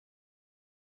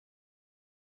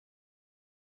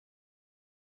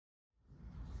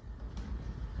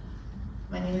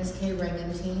name is Kay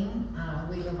Regentin.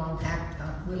 We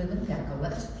live in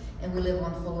Pacolet, and we live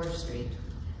on Fuller Street.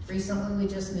 Recently,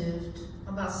 we just moved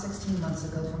about 16 months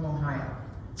ago from Ohio.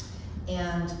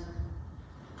 And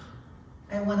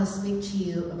I want to speak to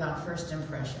you about first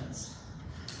impressions.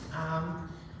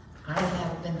 I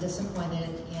have been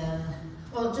disappointed in,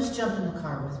 well, just jump in the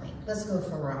car with me. Let's go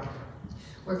for a ride.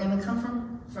 We're going to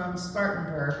come from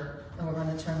Spartanburg, and we're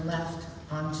going to turn left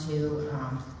onto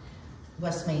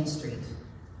West Main Street.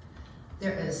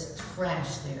 There is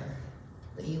trash there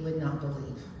that you would not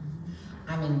believe.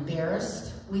 I'm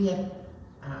embarrassed. We have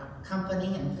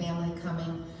company and family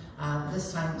coming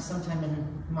this time, sometime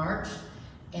in March,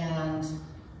 and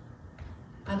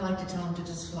I'd like to tell them to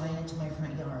just fly into my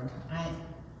front yard.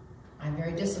 I'm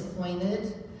very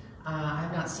disappointed.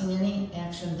 I've not seen any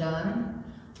action done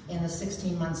in the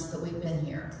 16 months that we've been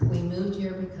here. We moved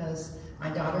here because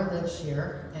my daughter lives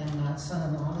here, and my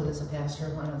son-in-law, who is a pastor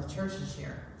of one of the churches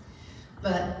here.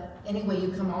 But anyway, you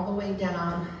come all the way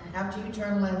down. After you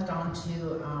turn left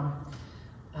onto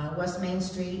West Main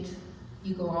Street,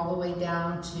 you go all the way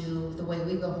down to the way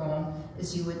we go home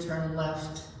is you would turn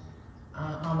left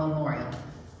on Memorial.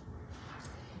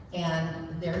 And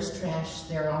there's trash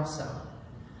there also.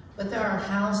 But there are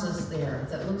houses there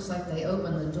that looks like they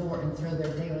open the door and throw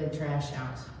their daily trash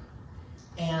out.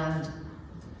 And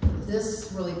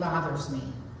this really bothers me.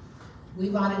 We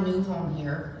bought a new home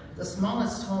here, the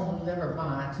smallest home we've ever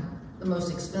bought, the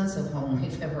most expensive home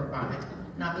we've ever bought.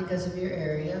 Not because of your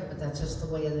area, but that's just the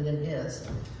way that it is.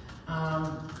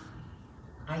 I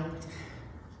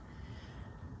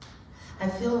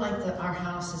feel like that our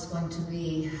house is going to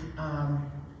be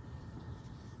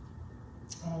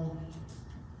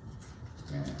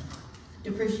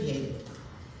depreciated,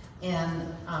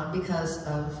 and because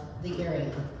of the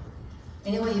area.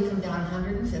 Anyway, you come down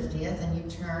 150th and you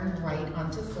turn right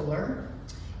onto Fuller,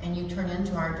 and you turn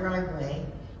into our driveway,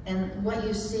 and what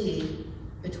you see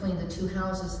between the two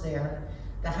houses there,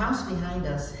 the house behind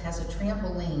us has a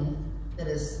trampoline that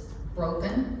is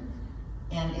broken,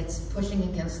 and it's pushing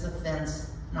against the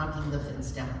fence, knocking the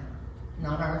fence down.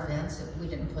 Not our fence, we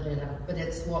didn't put it up, but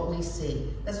it's what we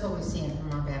see. That's what we see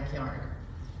from our backyard.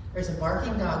 There's a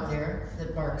barking dog there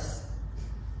that barks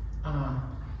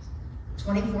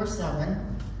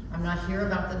 24/7. I'm not here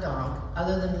about the dog,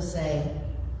 other than to say,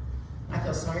 I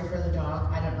feel sorry for the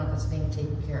dog. I don't know if it's being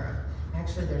taken care of.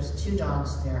 Actually, there's 2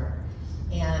 dogs there.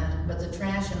 But the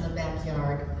trash in the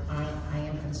backyard, I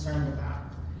am concerned about.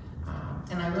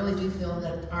 And I really do feel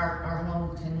that our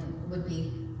home would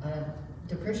be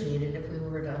depreciated if we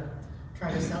were to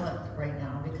try to sell it right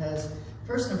now, because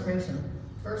first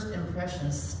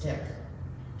impressions stick.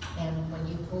 And when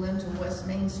you pull into West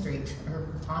Main Street, or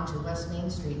onto West Main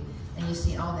Street, and you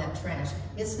see all that trash,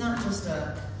 it's not just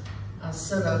a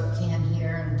soda can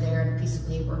here and there and a piece of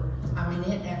paper. I mean,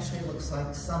 it actually looks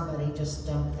like somebody just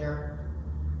dumped their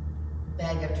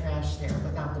bag of trash there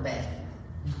without the bag.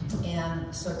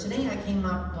 And so today I came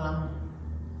up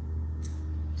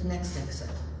the next exit,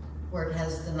 where it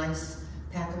has the nice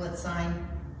Pacolet sign.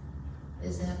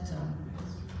 Is that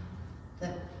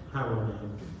Highway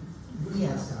 9.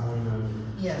 Yes. Highway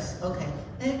 9. Yes, okay.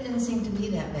 It didn't seem to be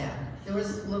that bad. There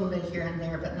was a little bit here and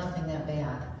there, but nothing that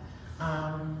bad.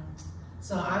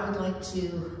 So I would like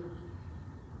to,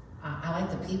 I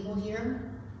like the people here.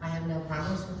 I have no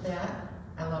problems with that.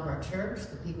 I love our church,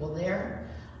 the people there.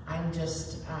 I'm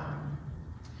just,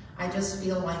 I just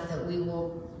feel like that we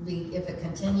will be, if it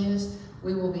continues,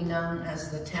 we will be known as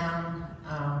the town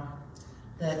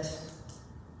that,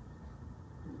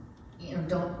 you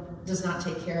know, does not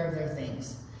take care of their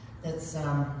things. That's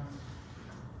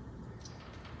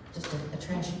just a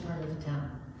trashy part of the town.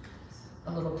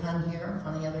 A little pun here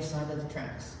on the other side of the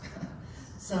tracks.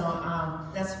 So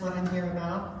that's what I'm here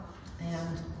about,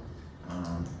 and I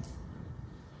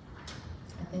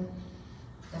think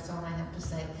that's all I have to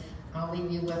say. I'll leave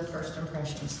you with first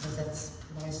impressions, because that's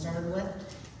what I started with,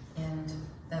 and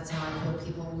that's how I feel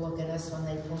people will look at us when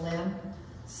they pull in,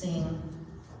 seeing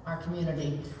our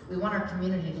community. We want our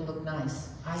community to look nice.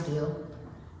 I do.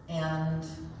 And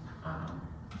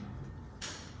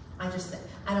I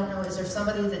don't know, is there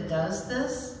somebody that does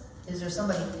this? Is there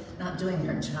somebody not doing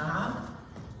their job?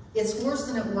 It's worse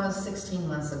than it was 16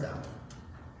 months ago.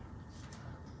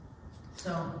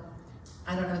 So,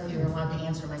 I don't know if you're allowed to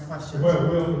answer my questions. Well,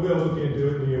 we'll look into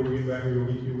it, and we'll get back, we'll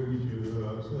get you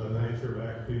an answer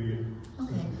back to you.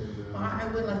 Okay. Well, I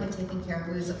would like it taken care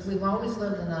of. We've always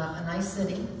lived in a nice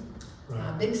city,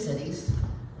 right. Big cities.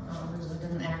 We lived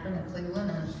in Akron and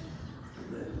Cleveland and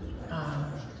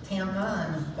Tampa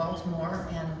and Baltimore,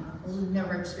 and we've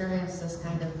never experienced this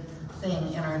kind of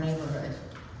thing in our neighborhood.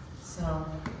 So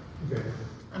Okay.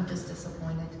 I'm just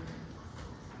disappointed.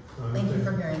 I Thank you understand.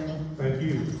 for hearing me. Thank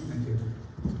you. Thank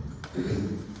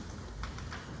you.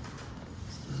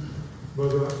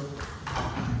 Bozard?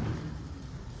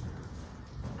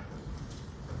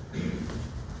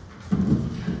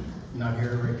 Not here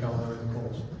to rake all over the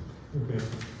coals. Okay,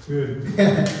 good.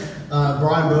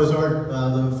 Brian Bozard,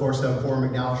 live at 474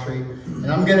 McDowell Street,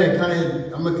 and I'm gonna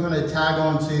kind of tag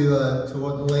on to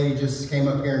what the lady just came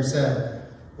up here and said.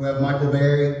 We have Michael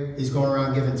Berry. He's going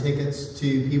around giving tickets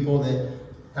to people that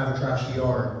have a trashy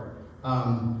yard.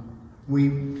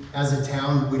 We, as a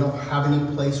town, we don't have any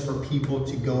place for people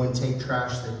to go and take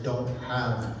trash that don't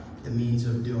have the means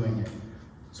of doing it.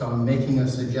 So I'm making a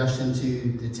suggestion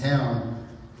to the town.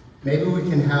 Maybe we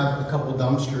can have a couple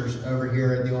dumpsters over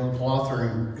here at the old cloth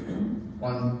room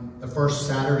on the first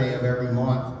Saturday of every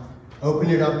month.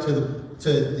 Open it up to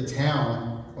the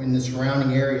town or in the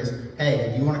surrounding areas. Hey,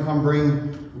 if you want to come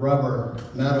bring rubber,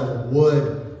 metal,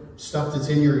 wood, stuff that's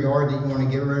in your yard that you want to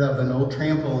get rid of, an old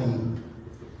trampoline,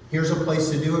 here's a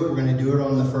place to do it. We're going to do it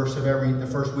on the first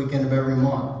weekend of every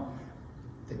month.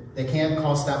 They can't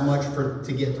cost that much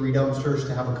to get 3 dumpsters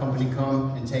to have a company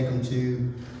come and take them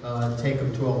to a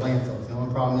landfill. The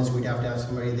only problem is we'd have to have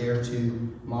somebody there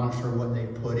to monitor what they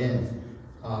put in.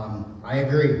 I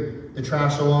agree. The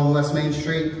trash along West Main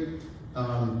Street,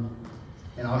 and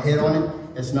I'll hit on it.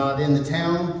 It's not in the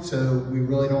town, so we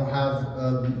really don't have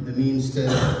the means to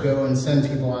go and send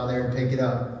people out there to pick it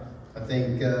up. I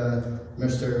think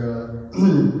Mr.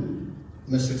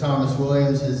 Thomas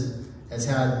Williams has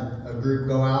had a group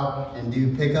go out and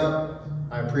do pickup.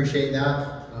 I appreciate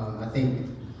that. I think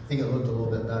it looked a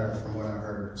little bit better from what I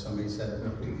heard. Somebody said it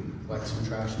looked like some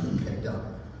trash had been picked up.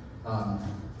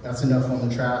 That's enough on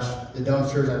the trash. The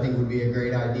dumpsters, I think, would be a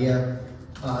great idea.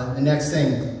 The next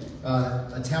thing,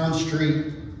 a town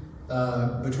street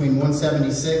between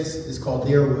 176 is called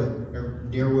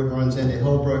Deerwood. Deerwood runs into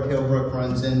Hillbrook. Hillbrook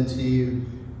runs into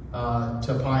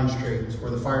to Pine Street,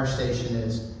 where the fire station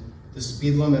is. The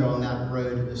speed limit on that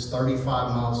road is 35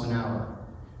 miles an hour.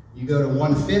 You go to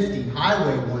 150,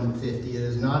 Highway 150, it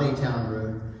is not a town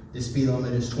road. The speed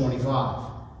limit is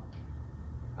 25.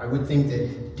 I would think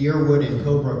that Deerwood and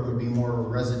Hillbrook would be more of a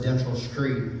residential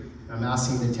street. I'm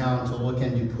asking the town to look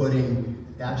into putting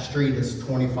that street as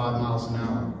 25 miles an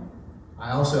hour.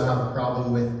 I also have a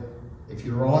problem with, if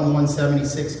you're on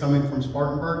 176 coming from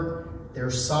Spartanburg,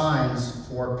 there's signs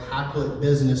for Pacolet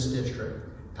Business District,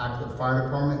 Pacolet Fire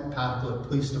Department, Pacolet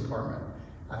Police Department.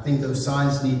 I think those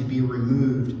signs need to be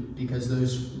removed because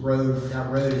that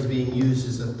road is being used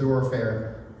as a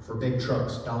thoroughfare for big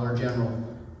trucks, Dollar General,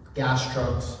 gas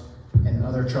trucks, and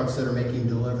other trucks that are making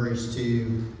deliveries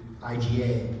to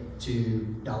IGA, to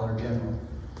Dollar General.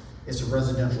 It's a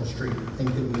residential street. I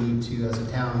think that we need to, as a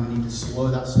town, we need to slow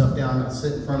that stuff down, not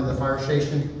sit in front of the fire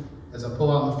station. As I pull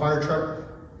out in the fire truck,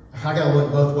 I gotta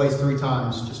look both ways 3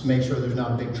 times just to make sure there's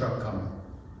not a big truck coming.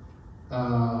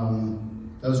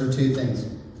 Those are 2 things.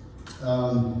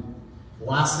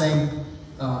 Last thing,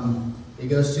 it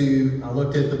goes to, I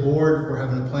looked at the board, we're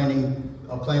having a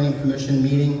planning commission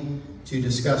meeting to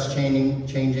discuss changing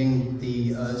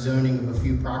the zoning of a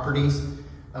few properties.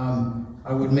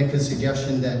 I would make a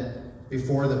suggestion that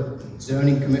before the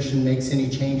zoning commission makes any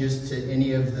changes to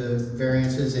any of the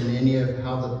variances and any of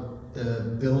how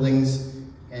the buildings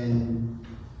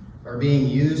are being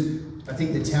used, I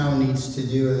think the town needs to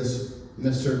do, as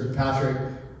Mr. Patrick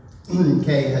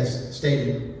Kay has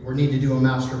stated, we need to do a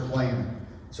master plan.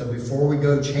 So before we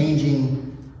go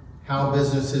changing how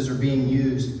businesses are being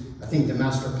used, I think the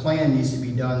master plan needs to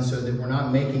be done so that we're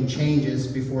not making changes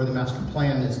before the master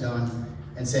plan is done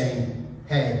and saying,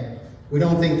 hey, we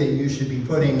don't think that you should be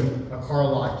putting a car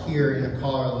lot here and a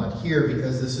car lot here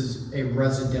because this is a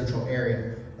residential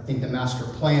area. I think the master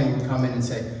plan would come in and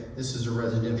say, this is a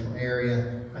residential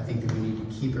area. I think that we need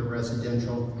to keep it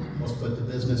residential. Let's put the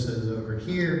businesses over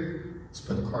here. Let's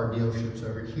put the car dealerships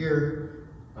over here.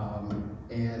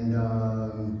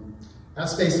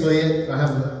 That's basically it. I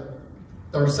have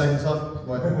 30 seconds left.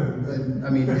 What? I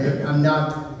mean, I'm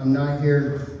not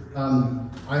here.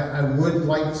 I would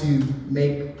like to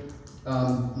make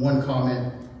one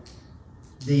comment.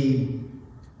 The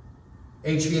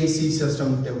HVAC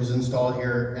system that was installed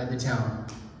here at the town,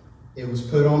 it was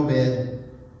put on bid.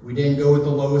 We didn't go with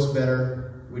the lowest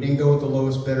bidder. We didn't go with the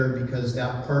lowest bidder because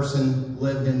that person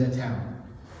lived in the town.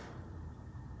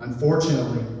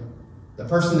 Unfortunately, the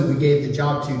person that we gave the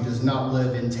job to does not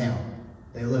live in town.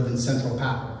 They live in Central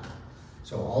Pacolet.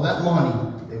 So all that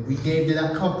money that we gave to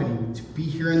that company to be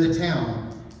here in the town,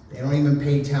 they don't even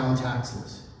pay town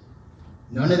taxes.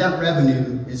 None of that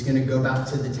revenue is going to go back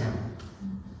to the town.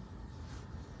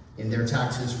 in their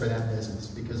taxes for that business,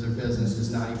 because their business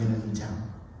is not even in the town.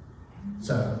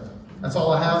 So that's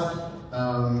all I have.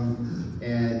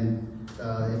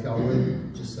 If y'all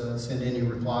would just send any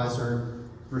replies or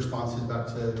responses back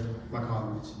to my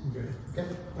comments. Okay. Okay.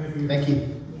 Thank you. Thank you.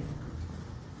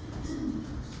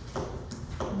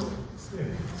 Yeah.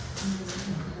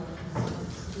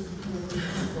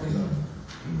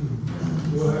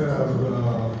 We'll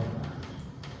have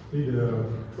need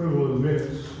approval of the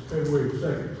minutes February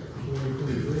 2nd,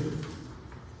 2023.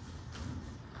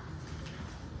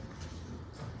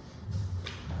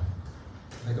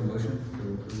 Make a motion to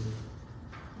approve.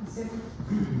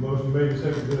 Motion made and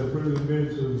seconded to approve the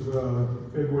minutes of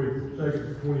February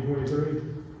 2nd, 2023.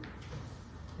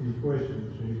 Any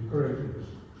questions, any corrections?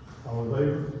 All in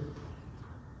favor?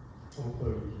 All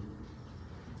opposed?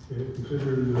 Okay,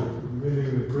 consider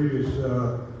amending the previous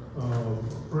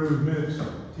approved minutes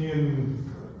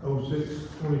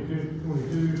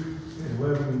 10/06/22 and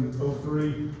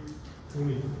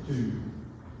 11/03/22.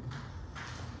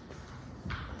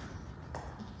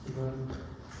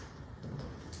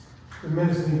 The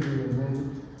minutes need to be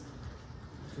amended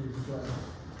to reflect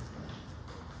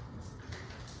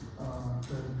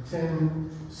the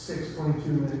 10/6/22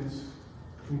 minutes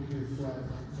need to reflect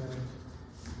that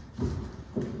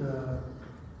the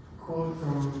quote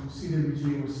from CWG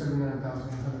was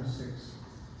 $79,806.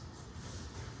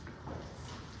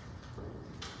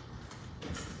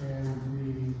 And the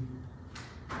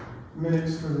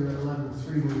minutes for the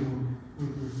 11/3 meeting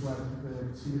need to reflect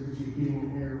that CWG Heating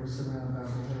and Air was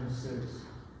 $79,806,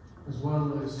 as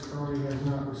well as Charlie has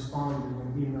not responded when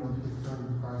emailed to confirm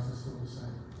the price is still the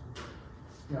same.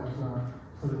 That was not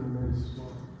put in the minutes as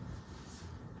well.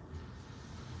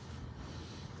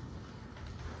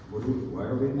 Why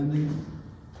are we amending it?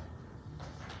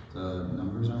 The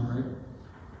numbers aren't right?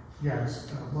 Yes,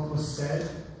 what was said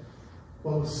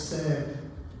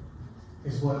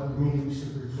is what the meeting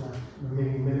should reflect. The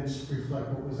meeting minutes should reflect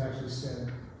what was actually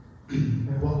said.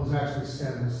 And what was actually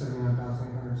said was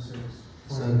 $79,806.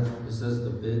 So it says the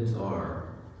bids are,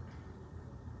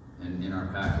 and in our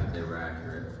packet they were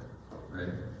accurate,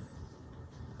 right?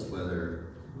 Whether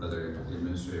the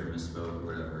administrator misspoke or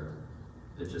whatever,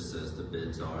 it just says the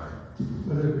bids are.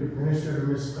 Whether the administrator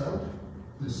misspoke.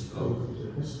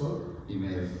 He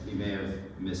may have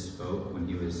misspoke when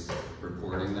he was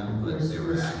reporting them, but they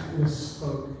were accurate.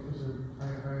 Misspoke I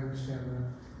understand that.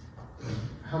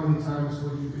 How many times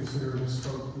would you consider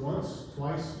misspoke? Once,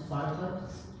 twice, 5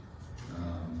 times? I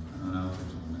don't know if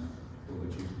it's on that. What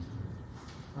would you consider?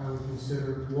 I would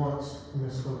consider once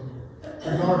misspoke.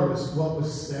 Regardless, what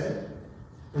was said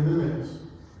in the minutes,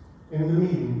 in the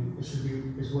meeting,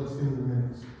 is what's in the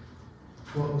minutes.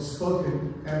 What was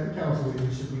spoken at the council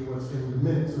meeting should be what's in the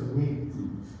minutes of the meeting.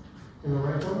 Am I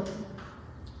right, Tom?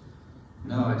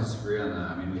 No, I disagree on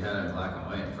that. I mean, we had it in black and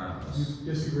white in front of us.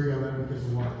 You disagree on that because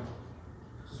of what?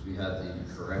 Because we had the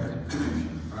correct information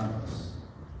in front of us.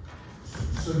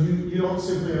 So you don't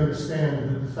simply understand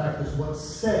that the fact is what's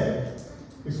said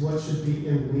is what should be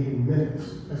in the meeting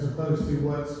minutes, as opposed to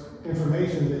what's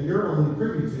information that you're only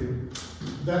privy to.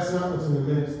 That's not what's in the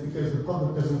minutes, because the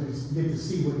public doesn't get to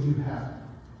see what you have.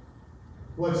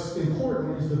 What's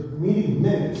important is the meeting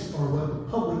minutes are what the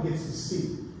public gets to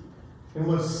see. And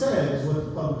what's said is what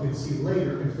the public can see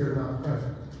later if they're not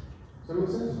present. Does that make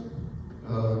sense?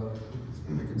 I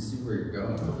can see where you're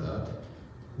going with that.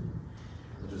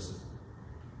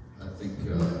 I think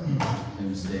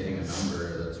him stating a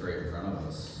number that's right in front of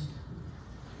us.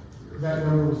 That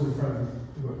number was in front of you.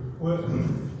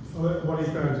 What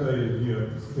he's trying to say is,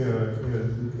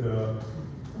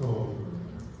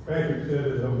 Patrick said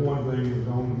that one thing is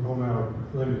on our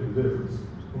limited difference.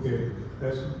 Okay,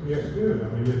 that's good. I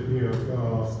mean,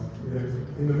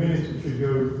 in the minutes it should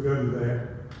go to that.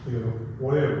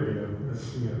 Whatever.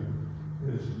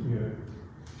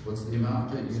 What's the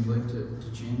amount that you'd like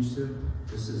to change to?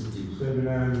 This is the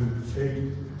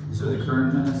 79,800. So the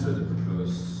current minutes or the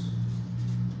proposed?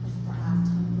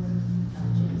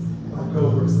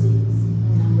 October.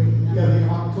 Yeah, the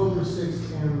October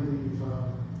 6th and the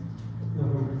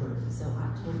November 3rd. So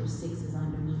October 6th is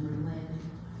under number 11?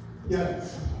 Yeah. Okay.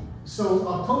 So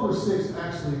October 6th,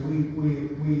 actually,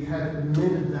 we had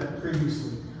amended that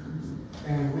previously.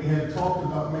 And we had talked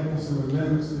about making some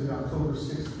amendments to the October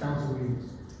 6th council meetings,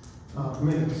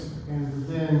 minutes. And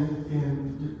then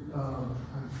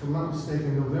if I'm not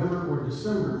mistaken, November or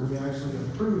December, we actually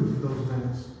approved those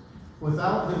minutes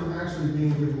without them actually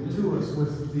being given to us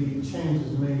with the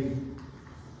changes made,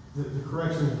 the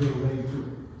corrections being made to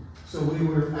it. So we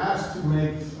were asked to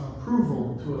make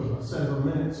approval to a set of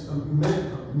minutes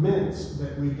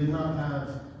that we did not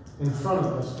have in front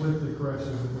of us with the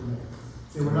corrections that were made.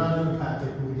 They were not in the packet,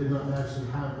 and we did not actually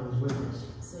have those with us.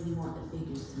 So you want the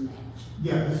figures to match?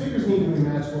 Yeah, the figures need to be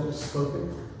matched what was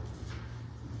spoken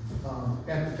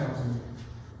at the council meeting.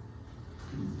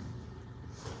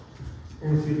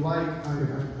 And if you'd like, I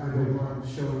don't mind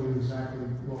showing you exactly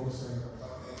what was said.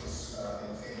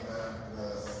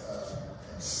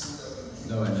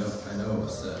 No, I know it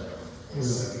was said.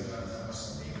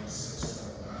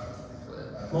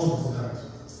 Multiple times.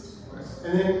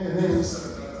 And then,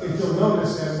 if you'll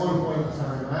notice, at one point in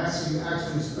time, I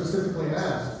actually specifically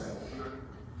asked,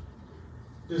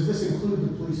 does this include the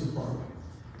police department?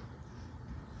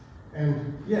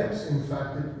 And yes, in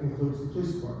fact, it includes the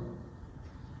police department.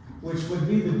 Which would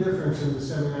be the difference in the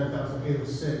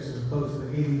 79,806 as opposed to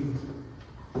the 80,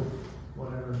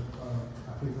 whatever, I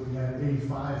think we had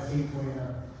 85,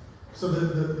 8.9. So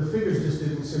the figures just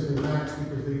didn't simply match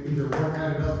because they either weren't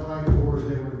added up right or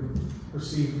they were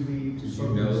perceived to be. Did you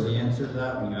know the answer to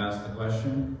that when you asked the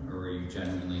question, or were you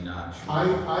genuinely not sure? I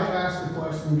asked the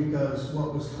question because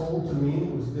what was told to me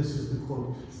was this is the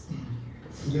quote.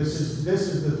 This is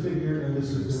the figure and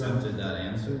this You is the number. accepted that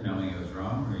answer knowing it was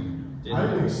wrong, or you didn't? I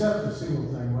didn't accept a single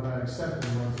thing. What I accepted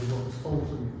was what was told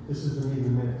to me. This is the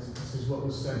meeting minutes. This is what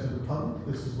was said to the public.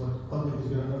 This is what the public is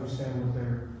going to understand what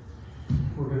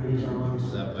we're going to use our money.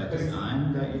 Was that by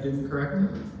design that you didn't correct it?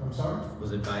 I'm sorry?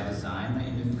 Was it by design that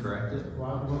you didn't correct it?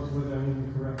 What would I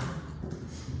need to correct?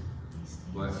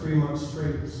 What? 3 months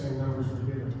straight, the same numbers were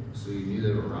given. So you knew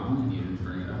they were wrong and you didn't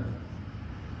bring it up?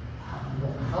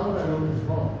 How would I know it was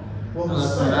wrong? What No, was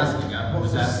that's said? what I'm asking. I'm What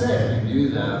was just asking said? if you knew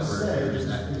that What was or said just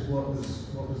is what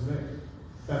was there.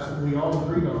 That's what we all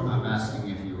agreed on. I'm asking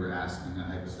if you were asking a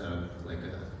hypothetical, like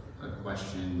a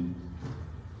question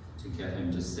to get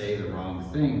him to say the wrong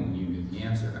thing when you knew the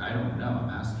answer. I don't know. I'm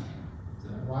asking you.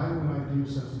 Why would I do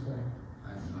such a thing? I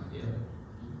have no idea.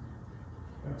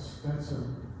 That's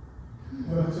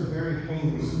a very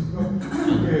heinous.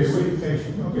 Okay,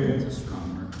 Communication. okay, It's a strong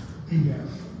word. Yeah.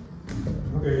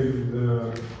 okay,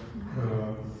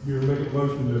 you're making a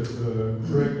motion to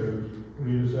correct those. We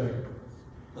need a second.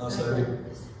 I'll second.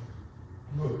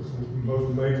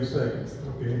 Motion made and second,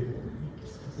 okay.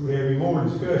 Do we have any more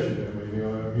discussion? I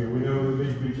mean, we know that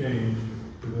these be changed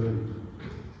to the.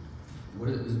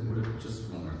 Just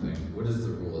one more thing. What is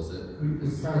the rule? Is it? We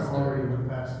kind of already went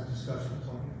past the discussion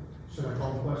point. Should I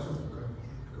call the question?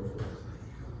 Go for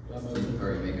it.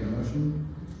 Are you making a motion?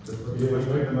 Yeah,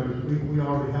 make a motion. We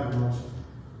already have a motion.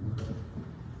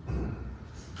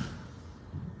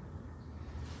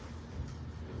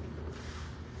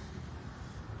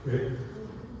 Okay.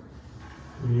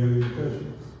 Any other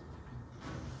discussion?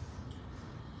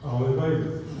 All in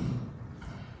favor?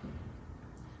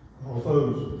 All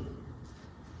opposed?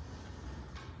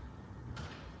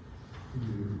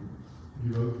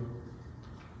 You vote?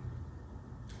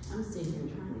 I'm sitting here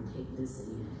trying to take this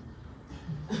in.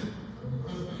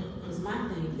 Because my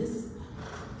thing, this is,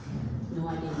 no,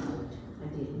 I didn't vote. I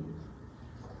didn't.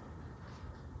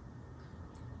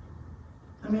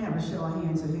 Let me have a show of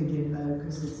hands of who did vote,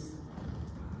 because it's,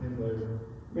 In favor.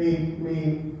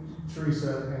 Me,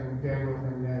 Teresa, and Daniel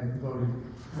and Ned voted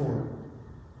for it.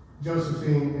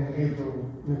 Josephine and April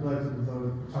neglected to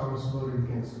vote. Thomas voted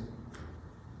against it.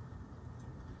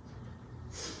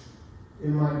 It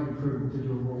might be prudent to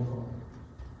do a roll call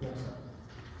next time.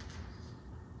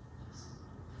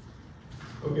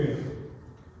 Okay.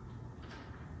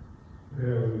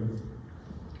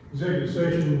 Executive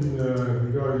session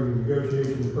regarding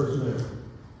negotiation of personnel.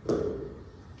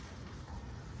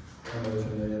 I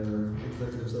motion to enter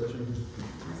executive session. I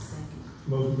second.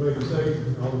 Motion made and second,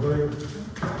 all in favor?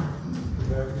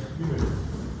 Back in a few minutes.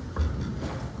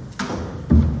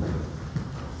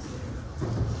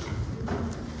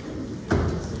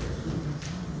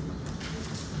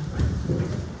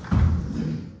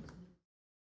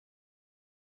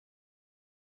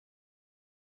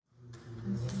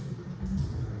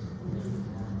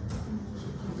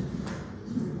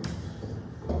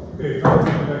 Okay,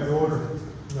 back to order.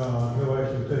 No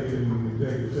action taken in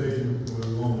executive session.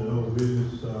 We're on the old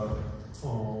business,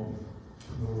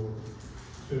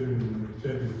 considering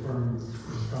accepting the firm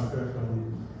contract on,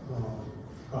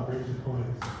 comprehensive plan.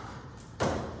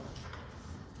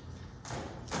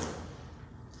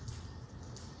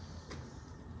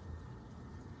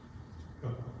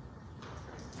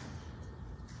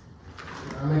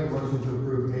 I make a motion to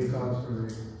approve ACOGs for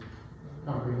the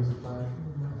comprehensive plan.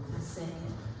 I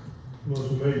second.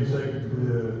 Motion made and second to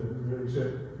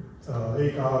accept,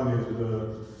 ACOG as the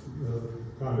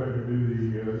contractor to do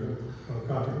the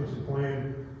comprehensive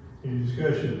plan. Any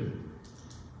discussion?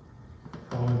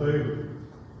 All in favor?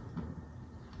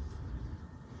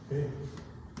 Okay.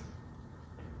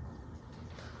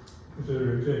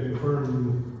 Consider accepting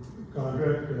firm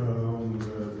contract on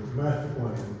the master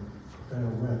plan,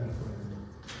 town master plan.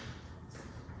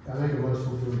 I make a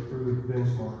motion to approve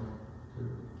benchmark to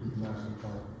the master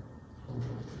plan.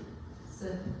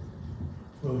 Second.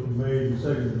 Motion made and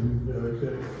seconded,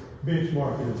 accept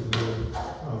benchmark as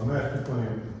the master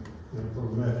plan, for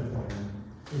the master plan.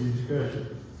 Any discussion?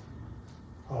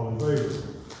 All in favor?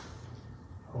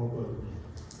 All opposed?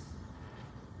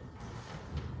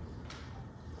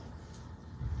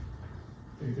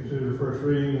 And consider first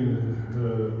reading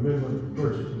amendment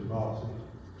purchasing policy.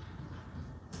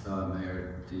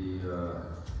 Mayor, the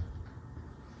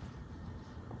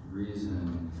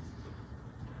reason,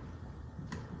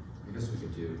 I guess we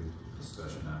could do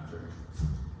discussion after.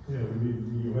 Yeah, if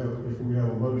we have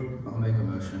a motion. I'll make a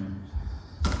motion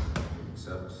to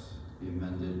accept the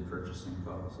amended purchasing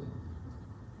policy.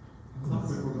 I thought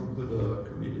we were gonna put a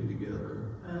committee together.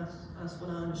 That's what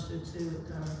I understood too at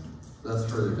the time. That's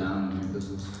further down in new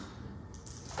business.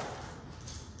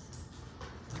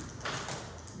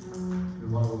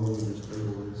 And why don't we just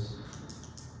table this?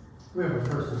 We have a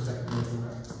first and second motion,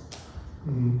 right?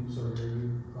 Mm-hmm. So are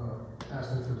you,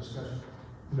 asking for discussion?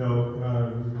 No,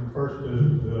 first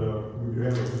is,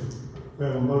 we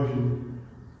have a motion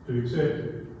to accept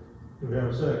it. Do we have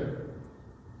a second?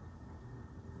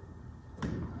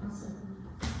 I'll second.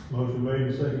 Motion made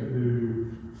and second to,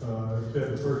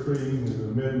 accept the first reading of the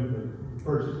amendment of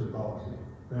purchasing policy.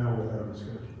 Now we'll have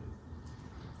discussion.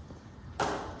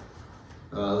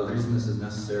 The reason this is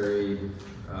necessary,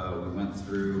 we went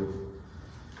through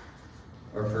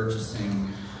our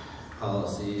purchasing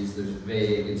policies. There's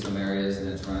vague in some areas, and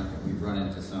we've run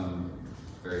into some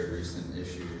very recent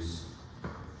issues.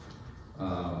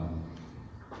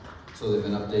 So they've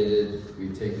been updated.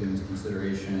 We've taken into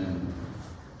consideration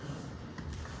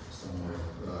some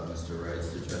of Mr. Wright's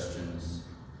suggestions.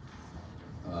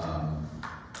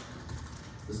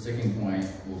 The sticking point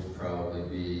will probably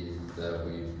be that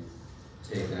we've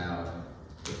taken out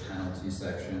the penalty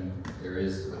section. There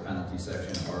is a penalty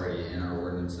section already in our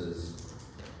ordinances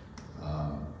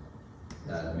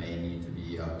that may need to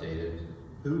be updated.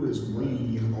 Who is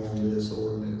we on this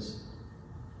ordinance?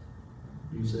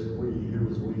 You said we, who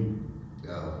was we?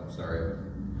 Oh, sorry.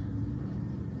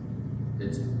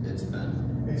 It's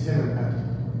been. It's him and Patrick.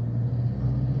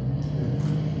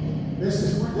 This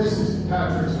is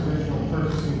Patrick's original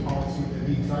purchasing policy that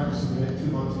he tried to submit 2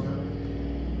 months ago.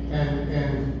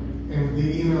 And the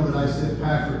email that I sent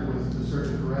Patrick with the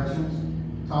certain corrections,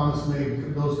 Thomas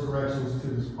made those corrections to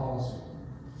this policy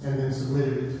and then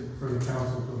submitted it for the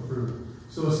council to approve.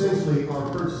 So essentially, our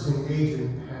purchasing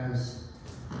agent has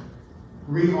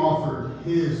re-offered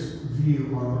his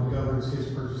view on what governs his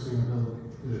purchasing ability.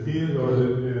 Is it his or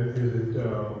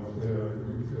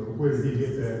where did he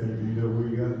get that? Do you know where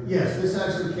you got it? Yes, this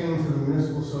actually came from the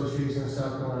Municipal Association of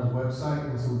South Carolina's website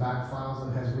and some back files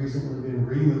that has recently been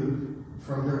removed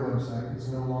from their website. It's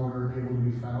no longer able to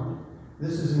be found.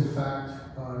 This is in fact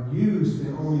used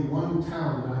in only one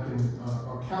town that I can,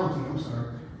 or county, I'm sorry.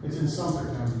 It's in Sumter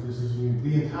County, this is used.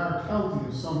 The entire county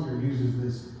of Sumter uses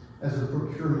this as a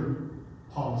procurement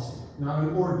policy, not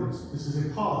an ordinance. This is a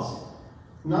policy.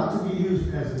 Not to be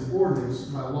used as an ordinance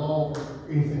by law or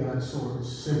anything of that sort.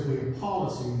 It's simply a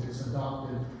policy that's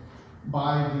adopted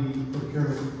by the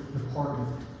procurement department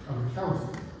of the county.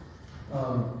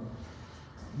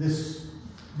 This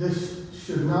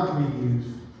should not be used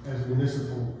as a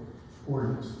municipal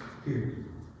ordinance, period.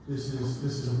 This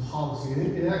is a policy,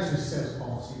 and it actually says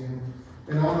policy.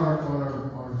 And on our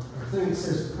thing it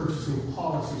says purchasing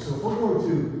policy. So if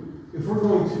we're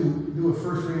going to do a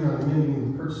first reading on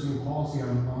amending the purchasing policy,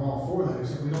 I'm all for that,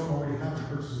 except we don't already have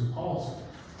a purchasing policy.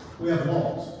 We have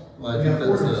laws. Well,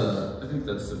 I think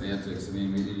that's semantics. I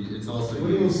mean, it's also. What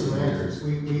do you mean semantics?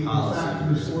 We in fact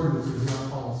use ordinances, not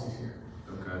policies here.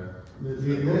 Okay.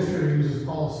 The administrator uses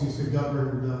policies to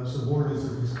govern the subordinates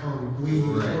of his own. We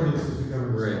use ordinances to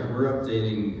govern. Right. We're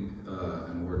updating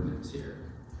an ordinance here.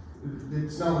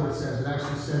 It's not what it says. It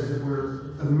actually says that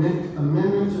we're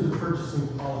amendment to the purchasing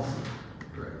policy.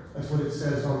 Right. That's what it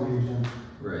says on the agenda.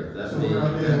 Right. So we're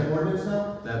updating an ordinance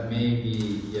now? That may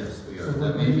be, yes, we are. So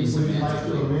That may be would you like to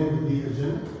semantically. amend the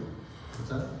agenda? What's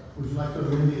that? Would you like to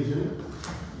amend the agenda?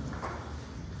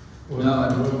 No, I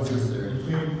don't think it's necessary. We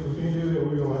can't do that.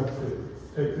 We're gonna have to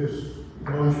take this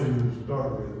motion and start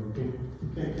with it.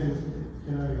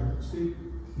 Can I speak?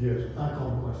 Yes. I call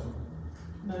the question.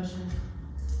 Motion.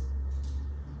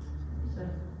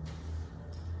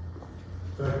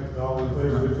 Second, all in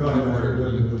favor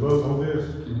of the vote on this?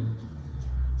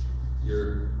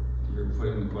 You're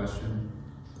putting the question.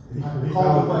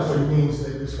 Call the question means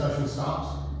that discussion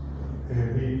stops.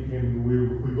 And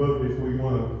we vote if we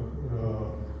want to,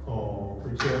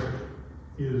 accept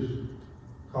his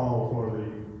call for the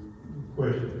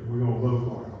question. We're gonna vote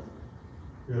for it.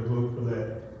 We gotta vote for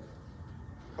that.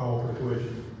 Call for the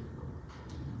question.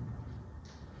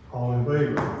 All in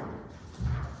favor?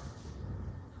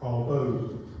 All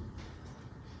opposed?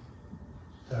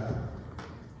 Tie.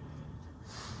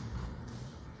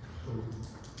 So,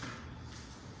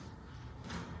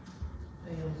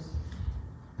 Fails.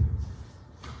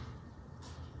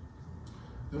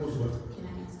 that was what? Can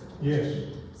I ask a question?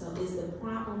 Yes. So is the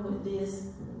problem with this,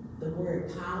 the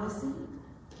word policy?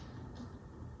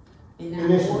 And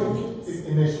not ordinance?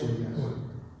 Initially, yes.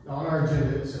 On our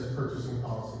agenda, it says purchasing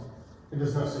policy. It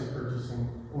does not say purchasing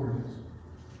ordinance.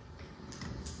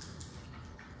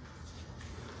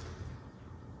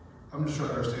 I'm just trying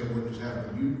to understand what just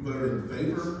happened. You voted in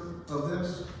favor of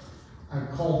this? I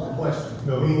called the question,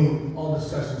 No. meaning all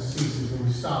discussion ceases when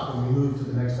we stop and we move to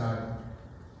the next item.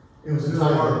 It was a No,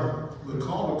 tie. The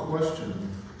call to question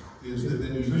is that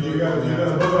then you. So you gotta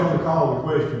vote on the call the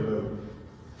question though.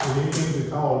 When you need to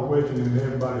call the question and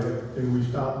everybody, then we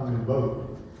stop and then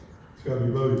vote. It's gotta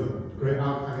be voted on, Right, correct?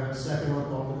 I got a second on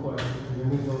call the question, and then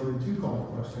we voted to call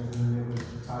the question, and then it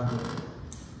was a tie vote.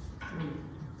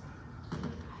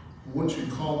 Once you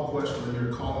call the question, then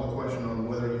you're calling the question on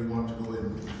whether you want to go ahead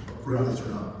and approve this or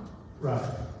not. Right.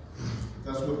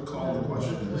 That's what call the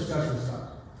question is. Discussion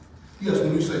stops. Yes,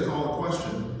 when you say call a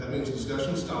question, that means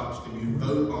discussion stops and you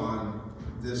vote on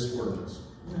this ordinance.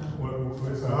 Well,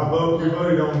 so I vote, we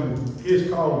voted on his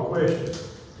call to question.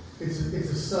 It's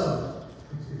a sub,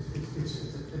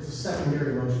 it's a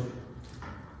secondary motion.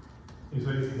 He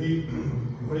said,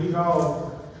 when he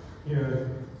called, you know,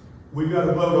 we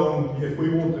gotta vote on if we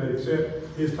want to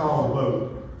accept his call to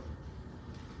vote.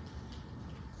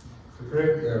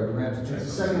 Correct? Yeah, we're gonna have to check.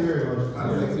 It's a secondary motion. I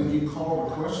don't think when you call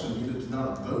a question, it's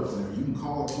not a vote on it. You can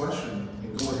call a question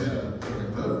and go ahead and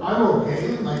vote. I'm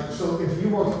okay, like, so if you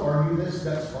want to argue this,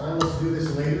 that's fine, let's do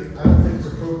this later. I don't think it's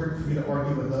appropriate for you to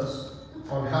argue with us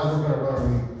on how we're gonna run our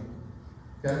meeting.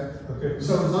 Okay? Okay.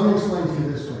 So let me explain to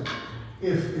you this way.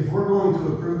 If we're going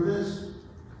to approve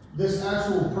this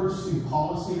actual purchasing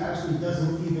policy actually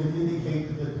doesn't even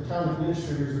indicate that the town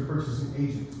administrator is the purchasing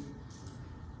agent.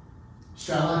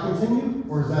 Shall I continue,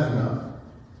 or is that enough?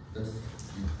 That's,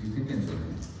 you can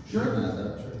continue. Sure. You can add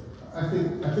that, sure.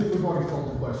 I think we've already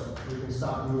called the question. We can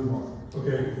stop and move on.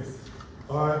 Okay,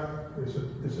 all right,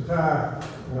 it's a tie,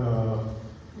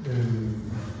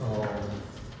 then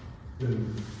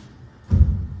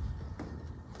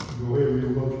go ahead with your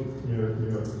motion,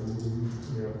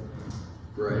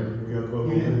 Right. We got to vote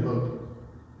You on didn't that. vote.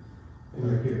 And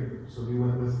you're here, so we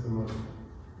went with the motion.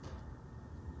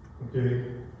 Okay,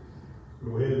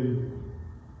 go ahead and,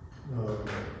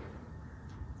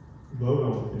 vote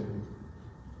on it,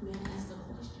 May I ask a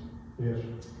question? yes.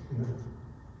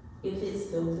 If it's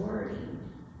the wording,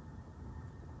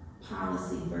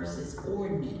 policy versus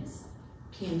ordinance,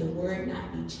 can the word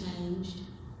not be changed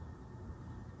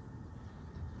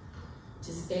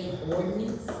to state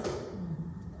ordinance?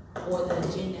 Or the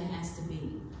agenda has to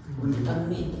be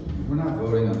amended? We're not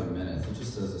voting on the minutes, it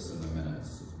just says this in the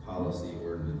minutes. It's policy,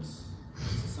 ordinance,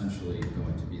 it's essentially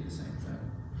going to be the same thing.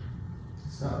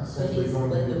 It's not But essentially it's, going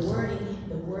but to the be.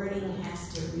 wording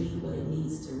has to read what it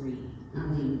needs to read. I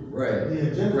mean, Right,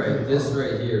 The agenda- right, this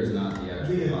right here is not the The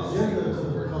actual policy agenda or to the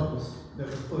public ordinance. that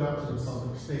was put out to the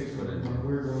public states what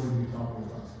we're going to be talking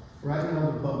about. Right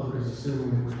now, the public is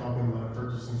assuming that we're talking about a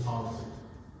purchasing policy.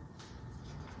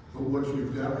 But what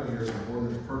you've got here is an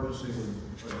ordinance purchasing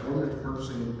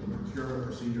and procurement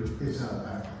procedures for the town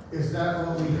back. Is that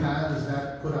what we had? Is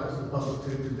that put out to the public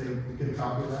too? Did they get a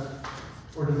copy of that?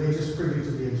 Or did they just privy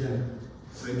to the agenda?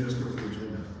 They just go to the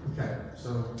agenda. Okay,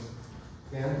 so,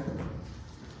 Dan?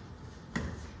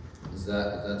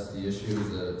 That's the issue, is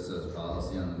that it says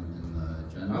policy in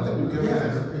the agenda? I think we can-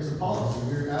 Yeah, it's a policy.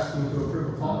 We're asking to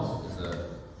approve a policy. Is that,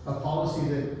 A policy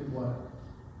that, what,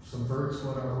 subverts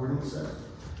what our ordinance says?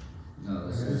 no,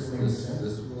 That doesn't make sense.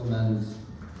 this will amend,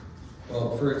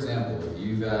 well, for example,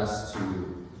 you've asked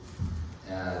to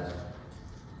add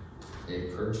a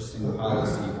purchasing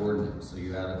policy ordinance, so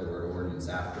you added the word ordinance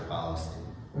after policy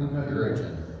on your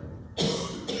agenda.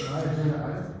 My agenda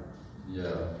item?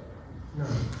 Yeah, No.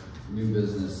 new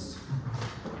business,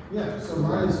 Yeah, so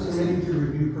mine is committee to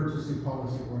review purchasing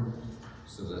policy ordinance.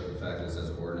 so that the fact that it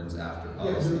says ordinance after Yeah,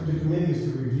 policy. the committee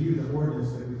is to review the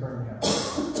ordinance that we currently have,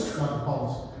 not the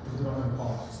policy, because we don't have a It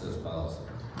policy. says policy.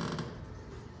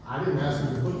 I didn't ask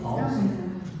you to put policy.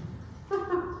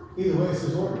 Either way, it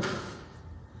says ordinance.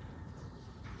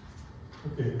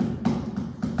 Okay.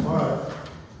 All All right,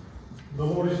 no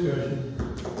more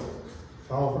discussion.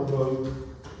 Call for the vote.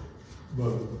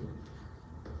 Vote.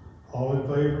 All in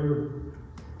favor of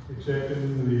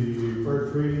accepting the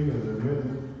first reading of the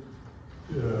amendment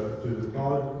to the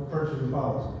purchasing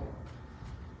policy?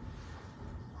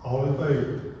 All in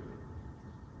favor?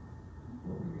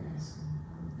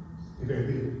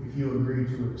 If you agree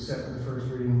to accept the first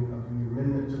reading of the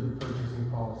amendment to the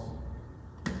purchasing policy.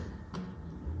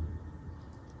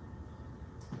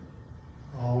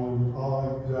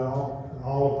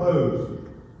 All opposed?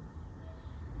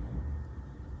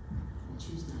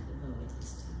 Choose not to vote at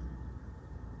this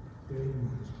time.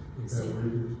 Is that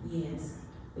reason? Yes,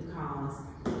 because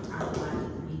I would like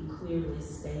it to be clearly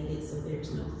stated so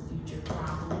there's no future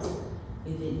problems.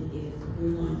 If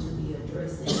we're going to be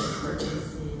addressing the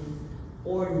purchasing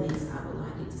ordinance, I would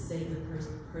like it to say the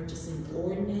purchasing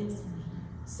ordinance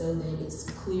so that it's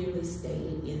clearly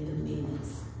stated in the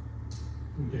minutes.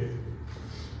 Okay.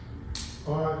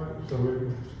 All right, so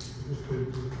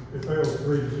it fails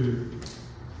 3-2.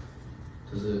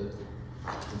 Does it,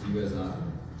 if you guys not?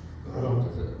 I don't.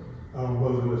 Does it? I don't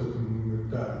vote unless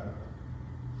it's die.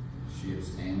 She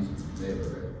abstains, it's in favor,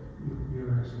 right?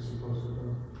 You're actually supposed to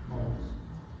vote.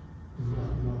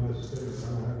 Not necessarily, I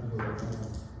don't have to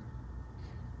vote.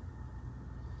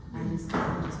 I just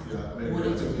Yeah, maybe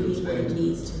wanted to that's a read what it good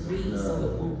needs to read so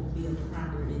it won't be a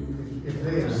problem in the review. If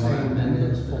they I'm abstain, gonna amend it.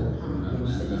 it's full. I'm gonna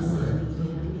amend that.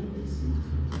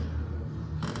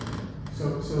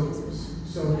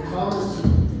 So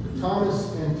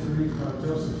Thomas and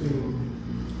Josephine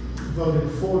voted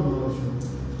for the motion,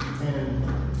 and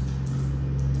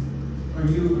are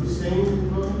you abstaining from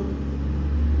voting?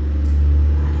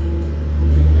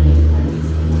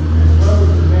 As well as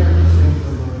the mayor abstaining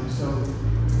from voting, so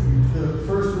the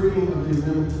first reading of the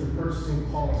amendment to the purchasing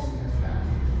policy has passed.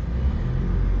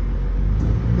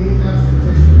 Being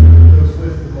abstention goes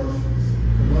with the motion.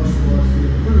 The motion was to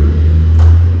approve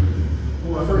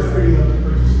the first reading of the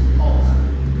purchasing policy.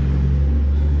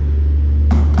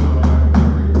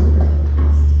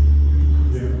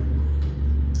 Yeah.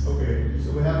 Okay.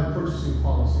 So we have a purchasing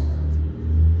policy.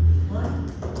 What?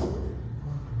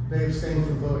 They abstain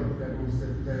from voting. That means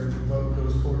that their vote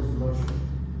goes towards the motion.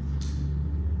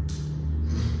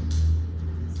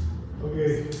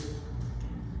 Okay.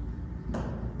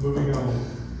 Moving on.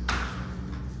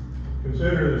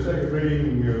 Consider the second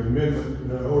reading of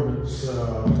amendment ordinance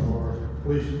for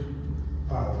police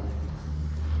powers.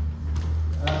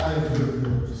 I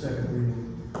approve the second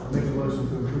reading. Make a motion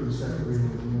to approve the second reading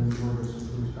of the amendment ordinance for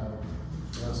police power.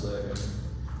 I'll second.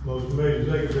 Motion made and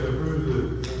seconded to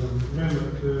approve the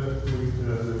amendment to the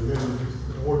amendment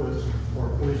ordinance for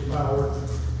police power.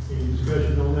 Any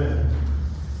discussion on that?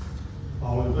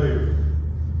 All in favor?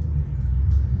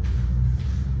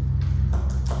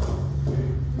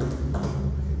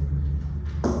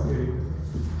 Okay.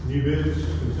 New business,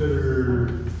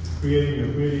 consider creating a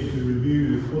committee to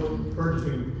review the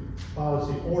purchasing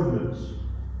policy ordinance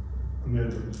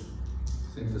amendments.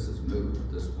 I think this is moot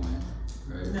at this point,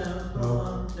 right? No,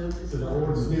 No. no, this The is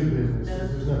ordinance. New business. No.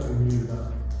 There's nothing new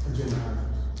about agenda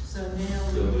items. So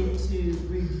now we get to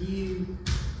review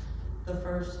the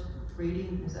first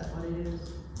reading, is that what it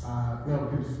is? No,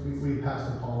 because we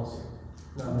passed a policy.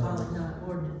 No, Not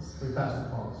ordinance. we passed a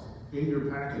policy. In your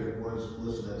packet, it was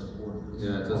listed as an ordinance. Yeah,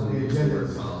 it On doesn't the use the agenda, word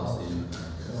it's policy in the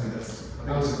So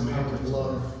packet. I would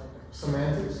love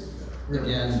semantics.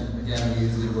 Again, we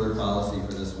use the word policy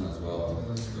for this one as well.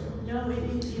 No, it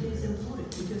is important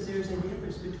because there's a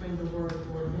difference between the word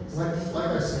ordinance. Like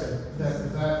I said,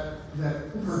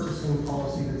 that purchasing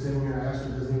policy that's in here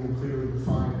actually doesn't even clearly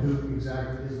define who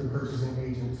exactly is the purchasing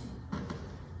agent.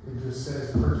 It just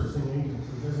says purchasing agent.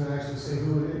 It doesn't actually say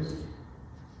who it is.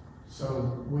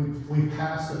 So we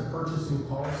passed a purchasing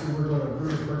policy. We're going to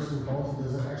approve the purchasing policy. It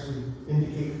doesn't actually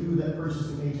indicate who that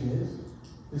purchasing agent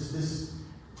is.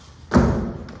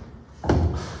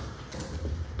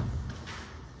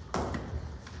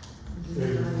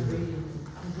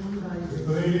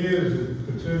 The thing is,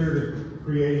 consider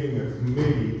creating a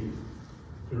committee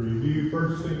to review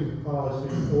purchasing policy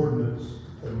ordinance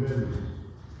amendments.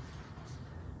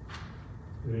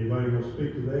 Anybody want to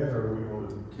speak to that, or we want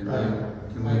to? Can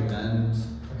we amend?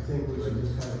 I think we should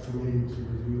just have a committee to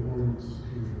review ordinances,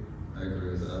 period. I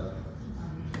agree with that.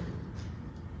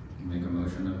 Make a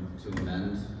motion to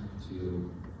amend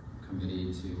to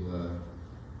committee to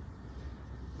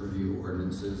review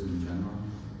ordinances in general.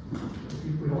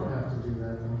 We don't have to do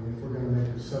that. I mean, if we're going to make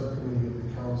a subcommittee of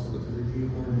the council to review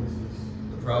ordinances.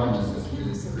 The problem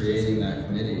is creating that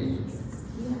committee.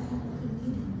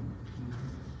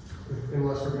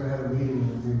 Unless we're going to have a meeting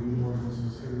and review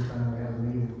ordinances every time we have a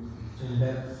meeting in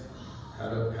depth. How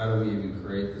do we even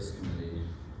create this committee?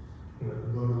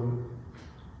 Vote on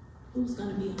Who's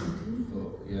gonna be on the committee?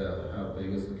 Well, yeah, how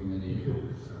big is the committee? it.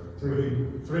 Three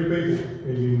people,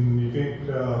 and you can't, you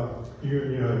know,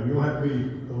 you don't have to be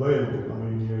available. I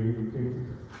mean, you know, you can't,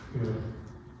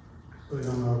 say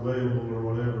I'm not available or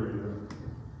whatever, you know.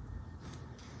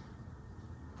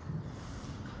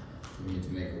 We need to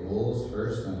make rules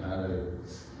first on how to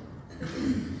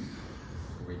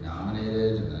be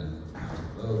nominated and then how to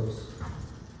vote.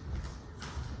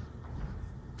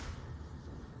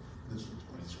 This is what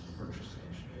the purchasing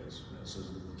is, and it says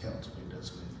that the council may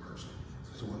designate the person.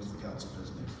 So when does the council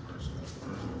designate the person? That's the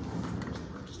person who is the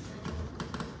purchasing agent.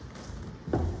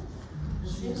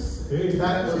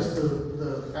 That was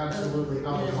the absolutely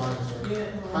out of line. Yeah.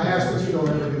 I asked that you don't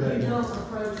ever do that You again. don't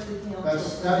approach the council.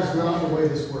 That is not the way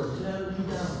this works. No, you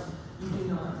don't. You do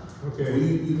not. Well, Okay.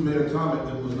 you made a comment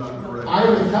that was not correct. I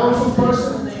am a council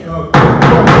person. There. Okay,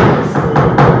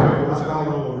 let's call it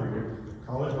order here.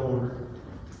 Call it order.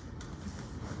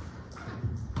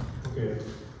 Okay.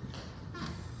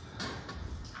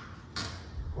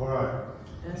 All right,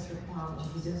 That's your problem.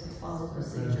 You just follow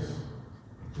procedure.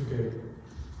 okay.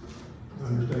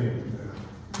 Understand now.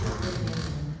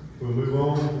 We'll move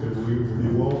on. Do we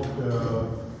want,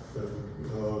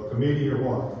 committee or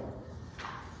what?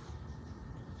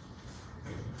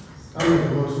 I make a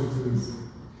motion to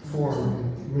form a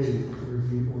committee to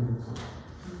review ordinances.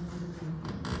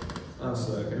 I'll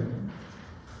second.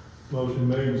 Motion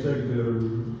made and seconded to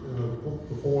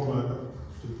form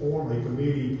a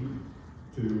committee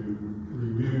to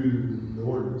review the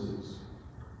ordinances,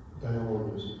 town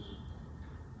ordinances.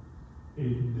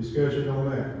 Any discussion on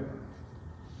that?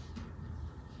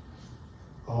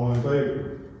 All in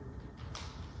favor?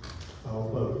 All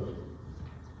opposed?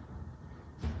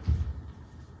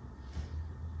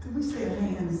 Could we say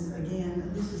hands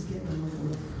again? This is getting a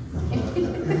little. Okay,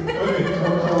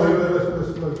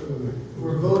 let's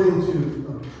We're voting to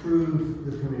approve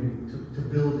the committee, to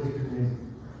build a committee.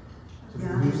 to Yeah,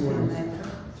 I review understand ordinances.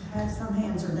 that. To have some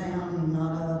hands are down and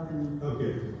not up and.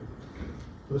 Okay,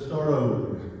 let's start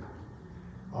over.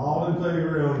 All in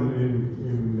favor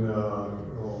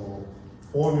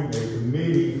forming a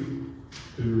committee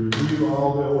to review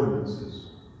all the ordinances?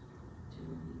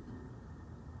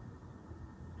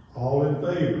 All in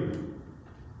favor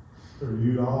to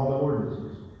review all the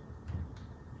ordinances?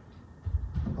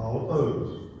 All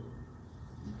opposed?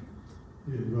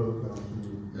 You didn't vote,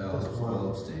 Councilman. Yeah, I'll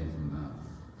abstain from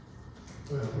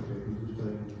Well, okay, you just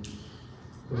saying.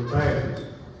 So it passes.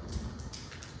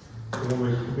 We'll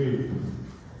make a committee.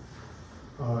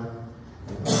 All right.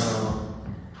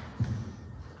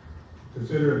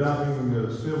 Consider adopting the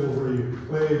chivalry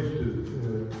pledge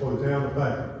for the town of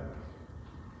Pacolet.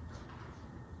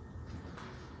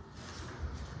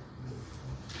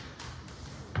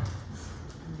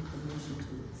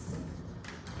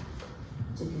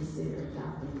 To consider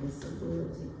adopting the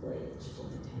civility pledge for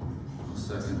the town. that. I'll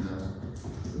second that.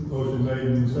 Motion made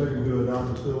and seconded to adopt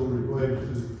the chivalry pledge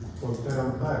for the town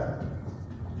of Pacolet.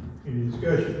 Any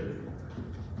discussion?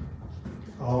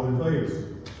 All in favor?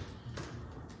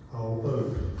 All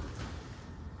opposed?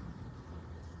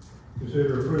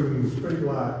 Consider approving the street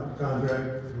light contract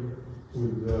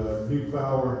with Duke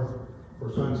Power for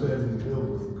Sunset and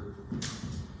Hillbrook.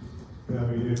 Have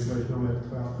any information on that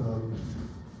about,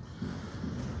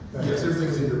 Yes,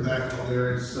 everything's in your packet on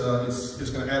there. It's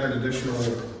gonna add an additional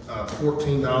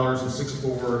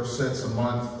 $14.64 a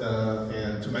month,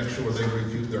 and to make sure they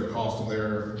recoup their cost on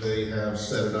there, they have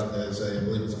set it up as I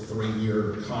believe it's a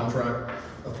 3-year contract.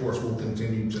 Of course, we'll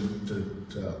continue to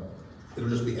it'll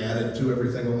just be added to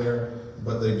everything on there,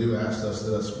 but they do ask us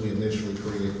that we initially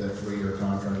create that 3-year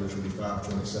contract, which will be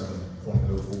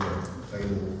 $527.04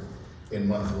 payable in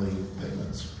monthly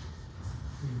payments.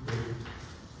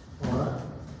 all right?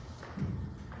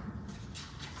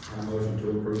 I motion to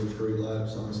approve street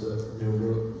lights, Sunset,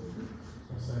 Millbrook.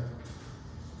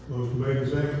 Motion made and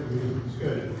seconded, any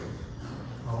discussion?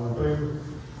 All in favor?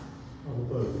 All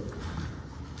opposed?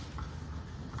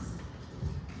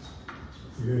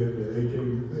 You have the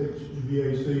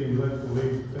HVAC and electrical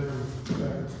lead down.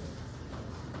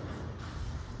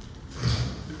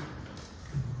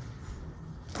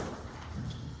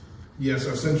 Yes,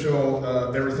 I've sent you all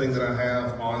everything that I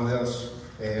have on this,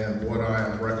 and what I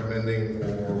am recommending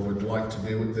or would like to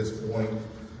do at this point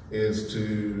is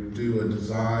to do a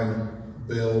design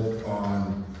build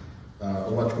on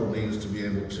electrical needs to be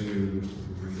able to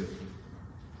read it.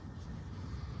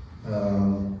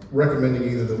 Recommending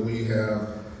either that we have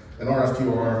an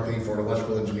RFQ or RFP for an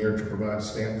electrical engineer to provide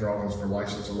stamp drawings for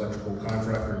licensed electrical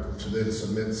contractor to then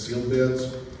submit sealed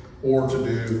bids, or to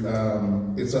do,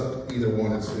 it's up to either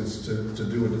one, it's to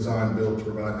do a design build to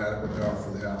provide adequate power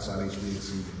for the outside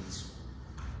HVAC units.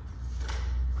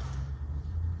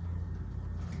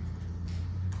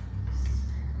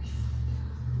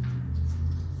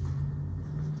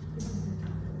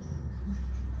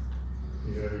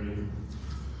 You have any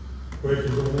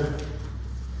questions on that?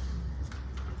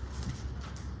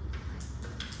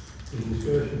 Any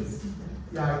discussion?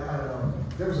 Yeah,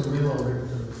 there was a memo written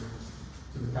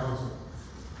to the council.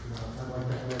 I'd like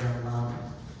to read out loud,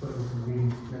 put it in the meeting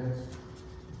minutes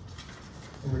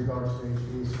in regards to the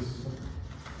HVAC system.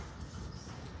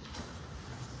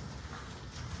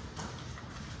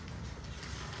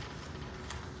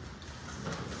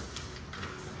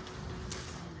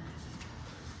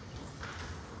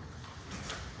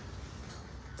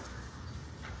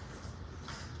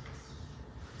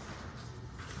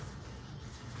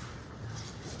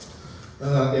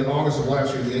 In August of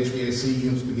last year, the HVAC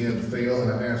units began to fail,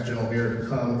 and I asked General Air to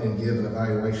come and give an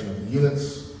evaluation of the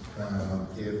units,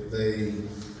 if they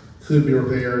could be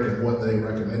repaired and what they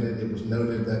recommended. It was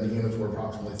noted that the units were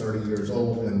approximately 30 years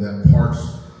old and that parts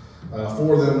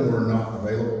for them were not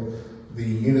available. The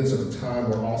units at the time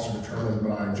were also determined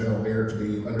by General Air to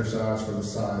be undersized for the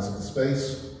size of the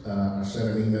space. I sent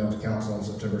an email to council on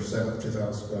September 7th,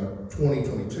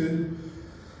 2022.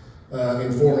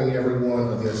 Informing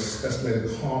everyone of the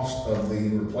estimated cost of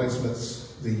the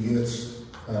replacements, the units,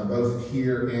 both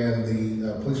here and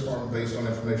the police department, based on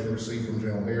information received from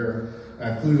General Air. I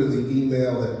included the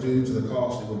email that due to the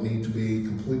cost, it would need to be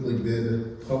completely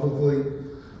bid publicly.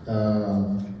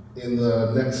 In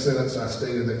the next sentence, I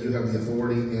stated that you have the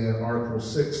authority in Article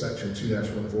 6, Section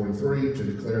 2-143 to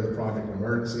declare the project an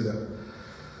emergency that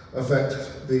affect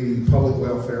the public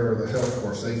welfare, the health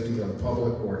or safety of the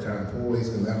public or town employees,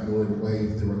 and that would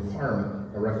waive the requirement.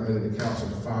 I recommended the council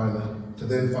to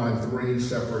then find 3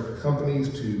 separate companies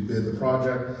to bid the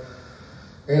project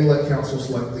and let council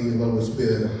select the lowest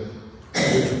bid,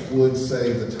 which would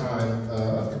save the time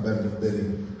of competitive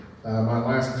bidding. My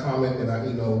last comment in that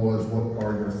email was, what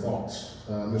are your thoughts?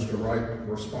 Mr. Wright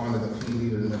responded that he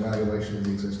needed an evaluation of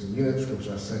the existing units, which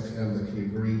I sent him that he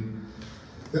agreed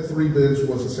that 3 bids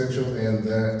was essential, and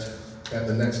that at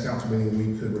the next council meeting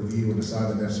we could review and decide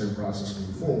the necessary process to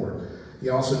move forward. He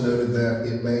also noted that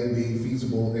it may be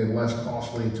feasible and less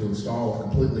costly to install a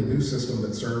completely new system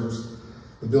that serves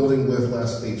the building with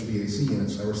less HVAC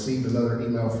units. I received another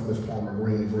email from Ms. Palmer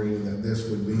Green agreeing that this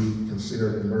would be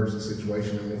considered an emergency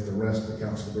situation, and if the rest of the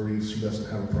council agrees, she doesn't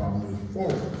have a problem moving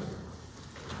forward.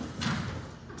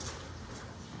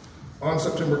 On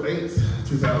September 8th,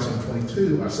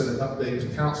 2022, I sent an update to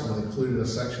council and included a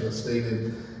section that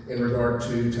stated, in regard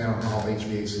to town hall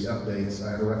HVAC updates,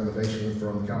 I had a recommendation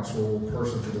from council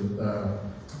person to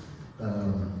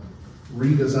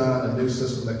redesign a new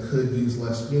system that could use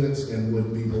less units and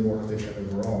would be more efficient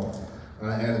overall.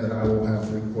 I added that I will have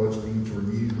 3 quotes for you to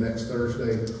review next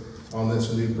Thursday on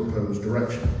this new proposed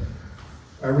direction.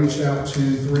 I reached out to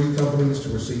 3 companies to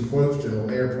receive quotes: General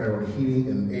Air, Priority Heating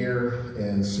and Air,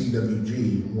 and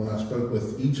CWG. When I spoke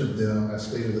with each of them, I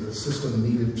stated that the system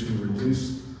needed to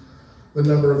reduce the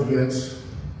number of units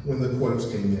when the quotes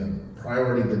came in.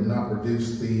 Priority did not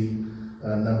reduce the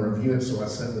number of units, so I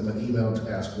sent them an email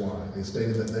to ask why. They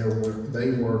stated that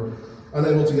they were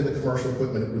unable to get the commercial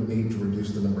equipment it would need to reduce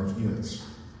the number of units.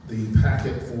 The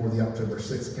packet for the October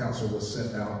 6th council was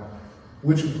sent out,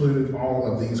 which included all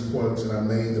of these quotes, and I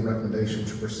made the recommendation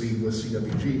to proceed with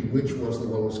CWG, which was the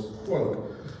lowest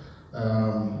quote,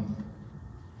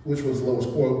 which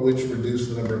reduced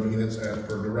the number of units as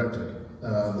per directed.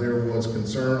 There was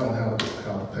concern on how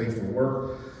to pay for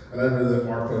work, and I knew that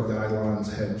ARPA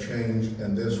guidelines had changed,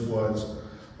 and this was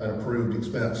an approved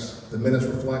expense. The minutes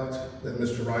reflect that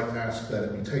Mr. Wright asked that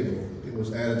it be tabled. It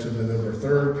was added to the November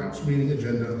 3rd council meeting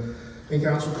agenda, and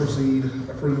council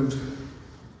approved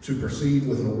to proceed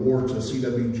with an award to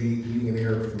CWG Heating and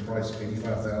Air for the price of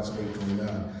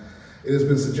 $85,829. It has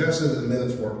been suggested that the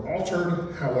minutes were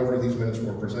altered. However, these minutes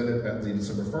were presented at the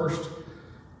December 1st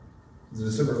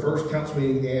council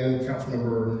meeting, and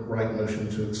Councilmember Wright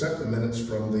motioned to accept the minutes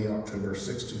from the October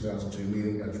 6, 2002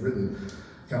 meeting as written.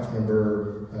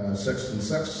 Councilmember Sexton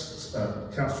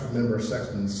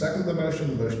seconded the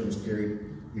motion. The motion was carried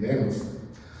unanimously.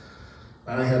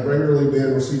 I have regularly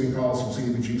been receiving calls from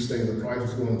CDBG stating the price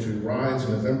was going to rise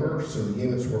in November, so the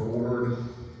units were ordered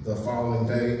the following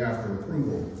day after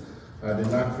approval. I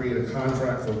did not create a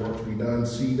contract for work to be done.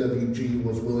 CWG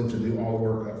was willing to do all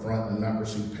work up front and not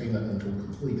receive payment until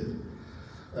completed.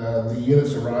 The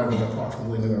units arrived on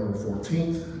approximately November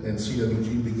 14th, and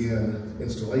CWG began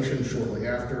installation shortly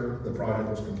after. The project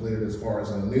was completed, as far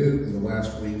as I knew, in the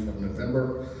last week of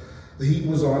November. The heat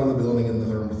was on in the building and the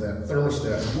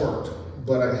thermostat worked,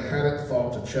 but I hadn't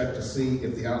thought to check to see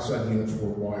if the outside units were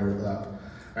wired up.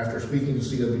 After speaking to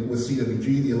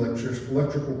CWG, the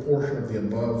electrical portion of the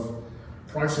above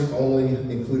pricing only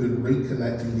included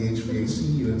reconnecting the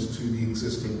HVAC units to the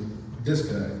existing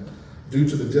disconnect. Due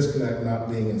to the disconnect not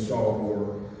being installed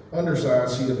or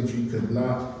undersized, CWG could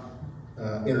not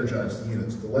energize the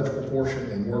units. The electrical portion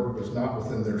and work was not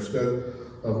within their scope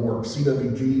of work.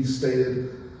 CWG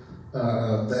stated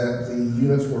that the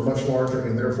units were much larger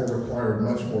and therefore required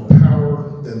much more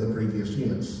power than the previous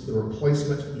units. The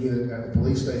replacement unit at the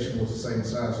police station was the same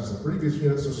size as the previous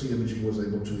unit, so CWG was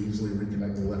able to easily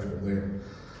reconnect the electrical there.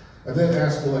 I then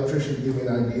asked the electrician to give me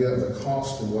an idea of the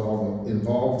cost and what all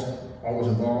was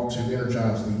involved to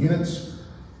energize the units.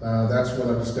 That's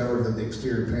when I discovered that the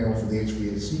exterior panel for the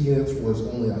HVAC units was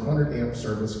only 100 amp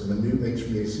service, and the new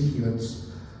HVAC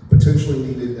units potentially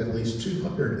needed at least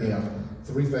 200 amp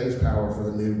three-phase power for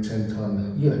the new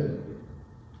 10-ton unit.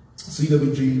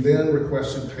 CWG then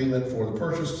requested payment for the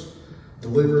purchased,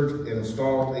 delivered, and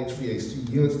installed HVAC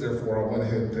units. Therefore, I went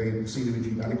ahead and paid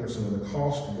CWG 90% of the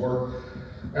cost of work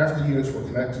after the units were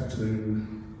connected to.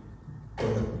 I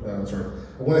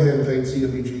went ahead and paid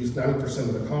CWG's 90%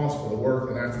 of the cost for the work,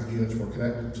 and after the units were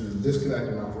connected to the disconnect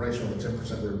and operational, the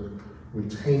 10%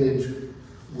 retainage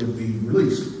would be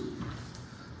released.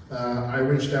 I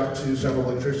reached out to several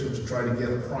electricians to try to get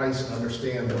a price and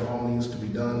understand what all needs to be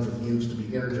done for the units to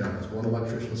be energized. One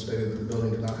electrician stated that the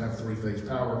building did not have three-phase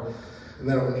power and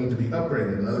that it would need to be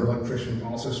upgraded. Another electrician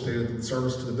also stated that the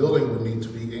service to the building would need to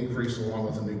be increased along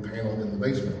with a new panel in the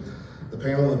basement. The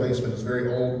panel in the basement is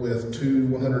very old with two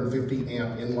 150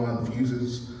 amp inline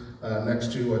fuses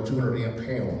next to a 200 amp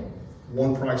panel.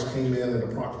 One price came in at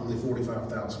approximately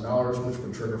 $45,000, which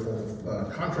would trigger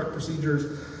formal contract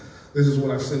procedures. This is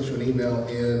what I sent you an email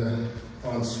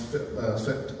on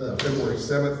February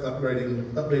 7th,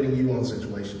 updating you on the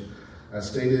situation. I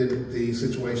stated the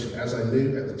situation as I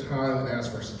knew at the time and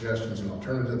asked for suggestions and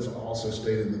alternatives. I also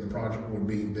stated that the project would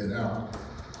be bid out.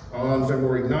 On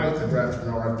February 9th, I drafted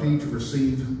an RFP to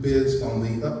receive bids on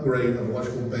the upgrade of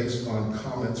electrical based on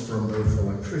comments from both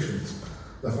electricians.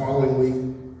 The following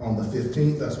week, on the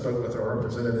 15th, I spoke with our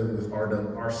representative with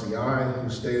RCI, who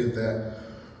stated that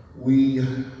we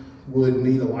would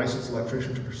need a licensed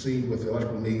electrician to proceed with the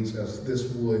electrical needs, as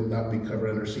this would not be covered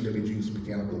under CWG's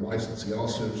mechanical license. He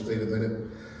also stated that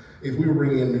if we were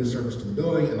bringing in new service to the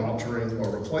building and altering or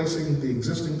replacing the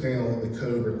existing panel, the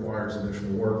code requires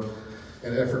additional work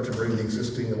and effort to bring the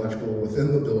existing electrical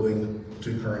within the building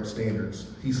to current standards.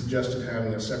 He suggested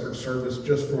having a separate service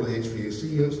just for the HVAC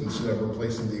units instead of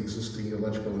replacing the existing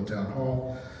electrical in Town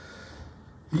Hall.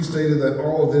 He stated that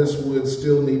all of this would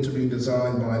still need to be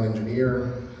designed by an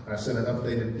engineer. I sent an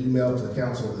updated email to the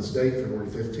council at this date, February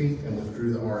 15th, and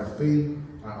withdrew the RFP.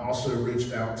 I also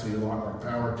reached out to Lockhart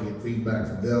Power to get feedback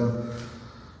from them.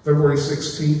 February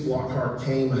 16th, Lockhart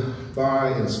came by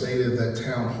and stated that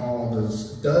Town Hall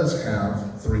does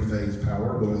have three-phase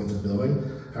power going into the building.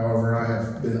 However, I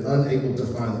have been unable to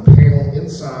find the panel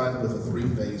inside with a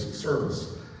three-phase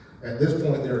service. At this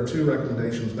point, there are two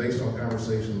recommendations based on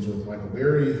conversations with Michael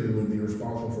Berry, who would be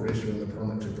responsible for issuing the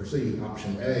permit to proceed.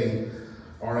 Option A,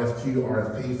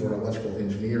 RFP for an electrical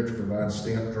engineer to provide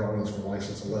stamped drawings for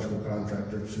licensed electrical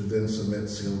contractors to then submit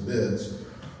sealed bids.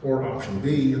 Or option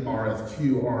B,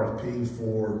 RFP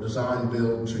for design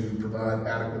build to provide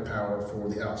adequate power for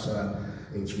the outside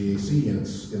HVAC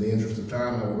units. In the interest of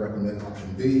time, I would recommend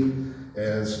option B,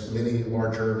 as many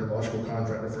larger electrical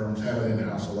contractor firms have an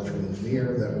in-house electrical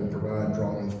engineer that will provide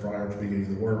drawings prior to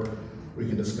beginning the work. We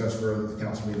can discuss further at the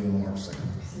council meeting on March 2nd.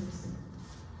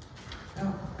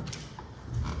 Oh.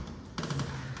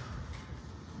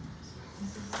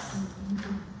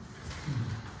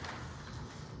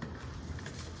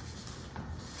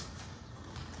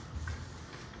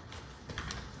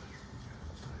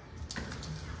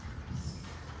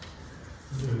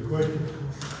 Any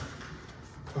questions,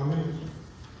 comments?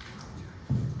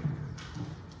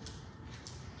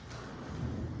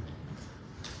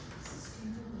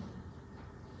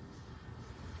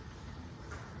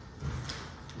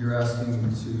 You're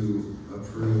asking to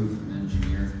approve an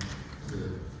engineer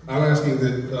to... I'm asking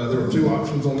that there were two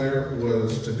options on there,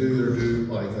 was to do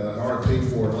like an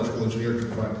RFP for an electrical engineer to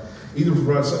provide,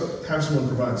 have someone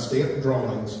provide stamped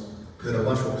drawings that an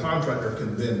electrical contractor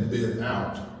can then bid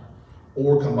out,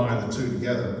 or combine the two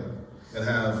together and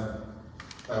have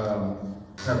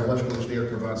an electrical engineer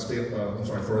provide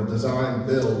for a design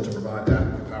build to provide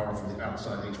adequate power for the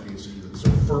outside HVAC unit. So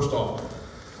first off,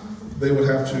 they would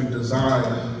have to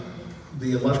design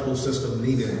the electrical system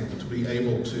needed to be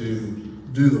able to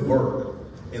do the work.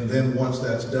 And then once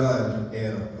that's done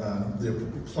and the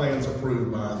plan's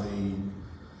approved by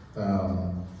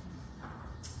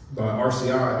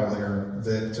RCI on there,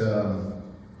 that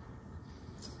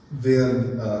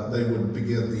then they would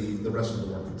begin the rest of the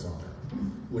work that's on there,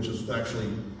 which is actually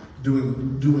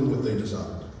doing what they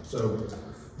designed. So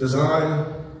design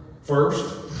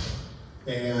first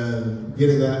and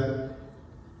getting that,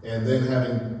 and then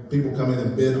having people come in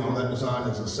and bid on that design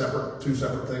as two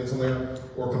separate things in there,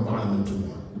 or combine them into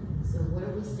one. So what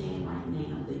are we saying right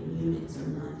now? The units are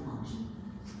non-functional.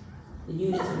 The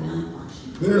units are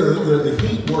non-functional. No, the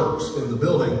heat works in the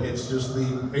building. It's just the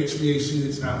HVAC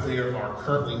that's out there are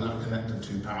currently not connected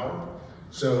to power.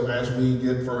 So as we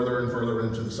get further and further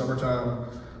into the summertime,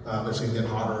 it's going to get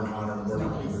hotter and hotter, and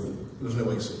there's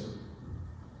no AC.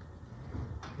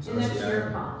 And that's your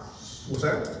cost. What's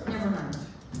that? Never mind.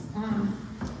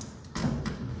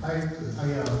 I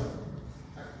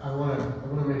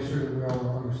wanna make sure that we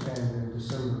all understand that in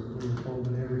December, we were told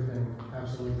that everything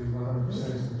absolutely 100%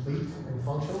 is complete and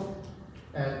functional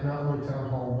at not only town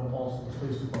hall, but also the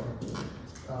police department.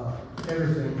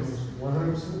 Everything is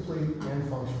 100% complete and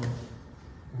functional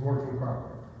and working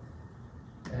properly.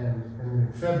 And in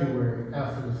February,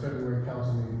 after the February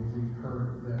council meeting, we heard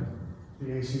that the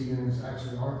AC units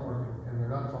actually aren't working, and they're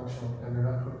not functional, and they're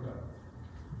not hooked up.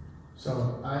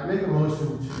 So I make a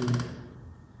motion to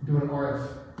do an RFQ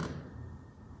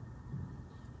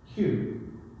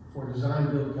for a design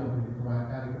build company to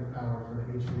provide adequate power for the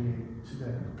HVAC to the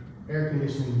air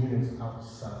conditioning units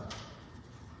outside.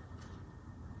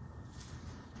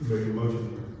 You make your motion.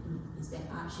 Is that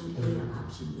option A or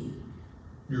option B?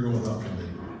 You're going with option B.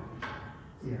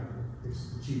 Yeah, it's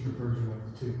the cheaper version of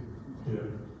the two. Yeah.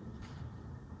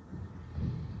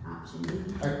 Option B?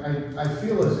 I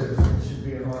feel as if it should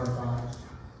be an RFI.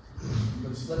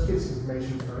 Let's get some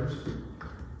information first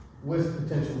with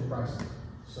potential pricing.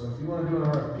 So if you want to do an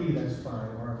RFP, that's fine.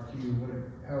 RFQ,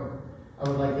 whatever. I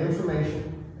would like information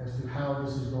as to how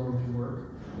this is going to work,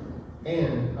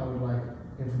 and I would like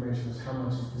information as to how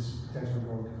much this is potentially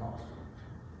going to cost.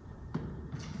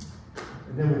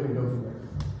 And then we can go from there.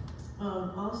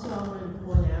 Also, I want to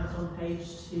point out on page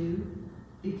 2,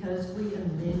 because we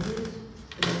amended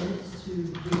the minutes to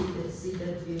read that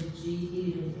CWG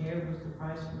heated and air was the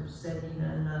price for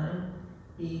 $79.9.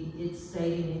 It's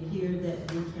stated in here that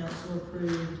the council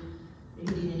approved the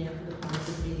heating and air for the price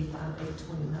of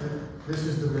 $85,829. This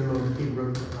is the memo that he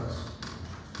wrote to us.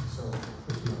 So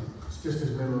it's just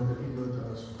his memo that he wrote to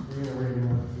us, reiterating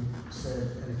what he said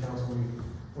at a council meeting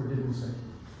or didn't say.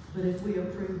 But if we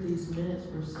approve these minutes,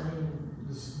 we're saying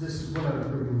This we're not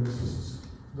approving this. This is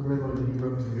the memo that he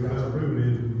wrote to the You're not council.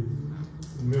 approving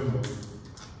the memo.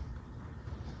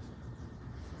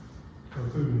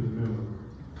 Approving the memo.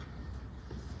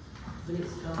 but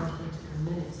it's gone into the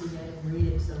minutes. He had him read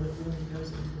it, so it really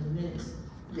goes into the minutes.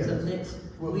 Yes. So next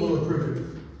We'll approve it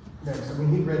next. I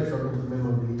mean, he read from the memo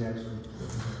that he actually.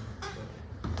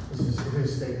 This is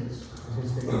his statements.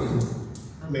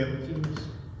 I'm Ma'am. confused.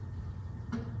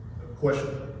 Question.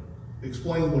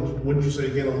 Explain what did you say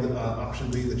again on the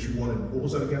option B that you wanted? What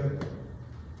was that again?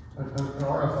 An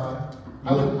RFI.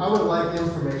 I would like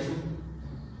information,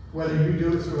 whether you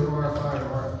do it through an RFI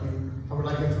or RFQ. I would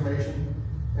like information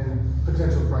and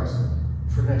potential pricing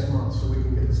for next month so we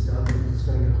can get this done because it's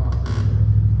going to get hot.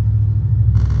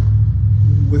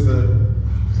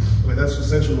 I mean, that's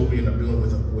essentially what we end up doing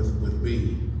with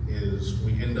B, is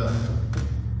we end up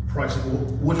pricing,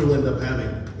 what you'll end up having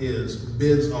is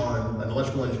bids on an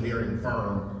electrical engineering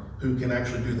firm who can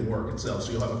actually do the work itself.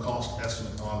 So you'll have a cost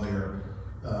estimate on there.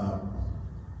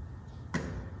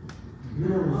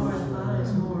 RFI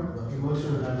is more. The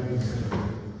motion that I made said,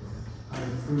 I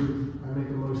make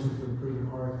a motion to approve an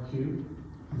RFQ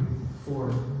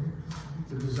for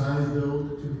the design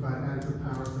build to provide adequate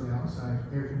power for the outside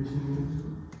air conditioning units.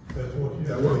 That's what you.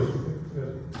 That works.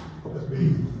 That's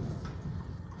me.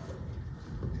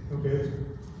 Okay.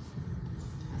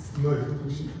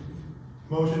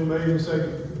 Motion made and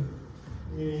second.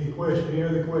 Any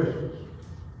other questions?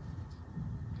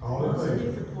 All in What's the favor?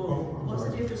 difference, what's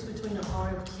the difference between an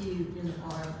RFQ and an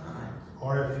RFI?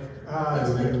 RFI is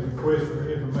a request for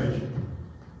information.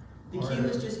 The Q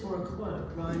is just for a quote,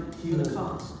 right, for the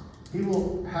cost. He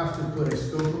will have to put a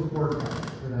scope of work out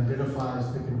that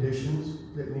identifies the conditions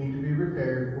that need to be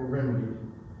repaired or remedied,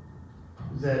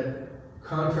 that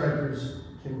contractors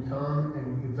can come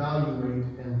and evaluate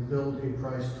and build a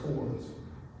price towards.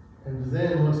 And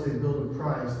then once they build a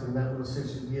price, then that will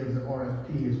essentially give the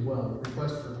RFP as well.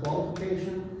 Request for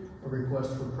qualification or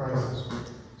request for prices.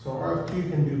 So RFQ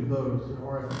can do both. The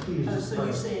RFP is just So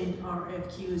you're saying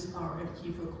RFQ is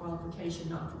RFQ for qualification,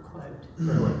 not for quote?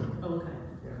 Correct. Oh, okay.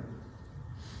 Yeah.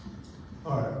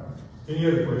 All right, any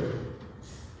other questions?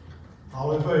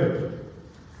 All in favor?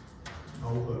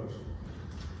 All opposed?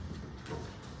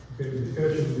 Okay,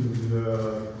 discussion,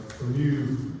 from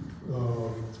you,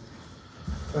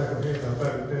 Town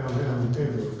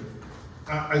handbook.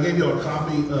 I gave you a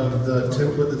copy of the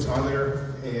template that's on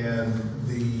there, and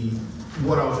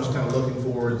what I was just kind of looking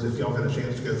for is if y'all had a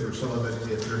chance to go through some of it.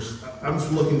 I'm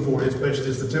just looking for it's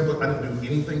the template. I didn't do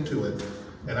anything to it,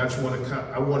 and I just want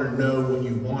to know what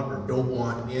you want or don't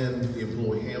want in the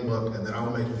employee handbook, and then I'll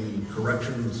make the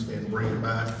corrections and bring it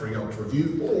back for y'all to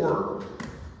review, or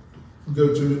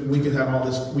we could have all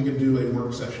this. We could do a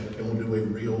work session, and we'll do a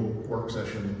real work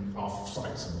session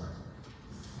off-site somewhere.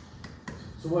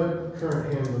 So what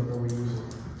current handbook are we using?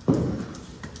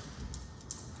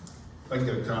 I can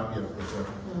get a copy of it.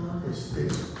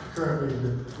 It's currently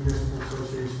the Municipal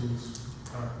Association's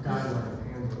guideline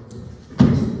handbook,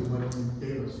 basically what he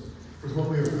gave us. It's what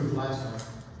we approved last time.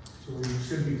 So we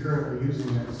should be currently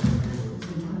using that same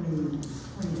handbook.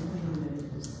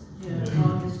 Yeah,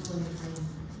 August 2020.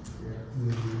 Yeah.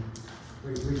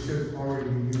 We should already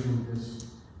be using this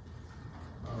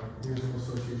Municipal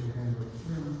Association handbook.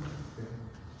 Yeah.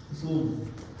 It's a little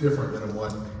different than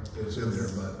what is in there,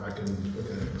 but I can look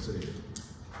at it and see.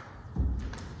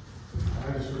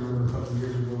 I just remember a couple of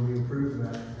years ago we approved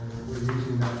that, and we're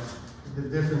using that. The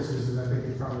difference is that I think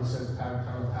it probably says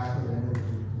Pacolet and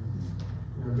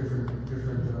different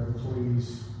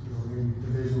employees, maybe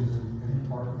divisions and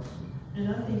departments. And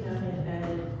I think I had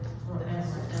added or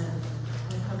asked a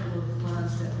couple of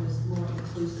lines that was more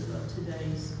inclusive of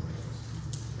today's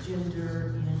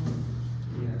gender and.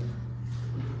 Yeah.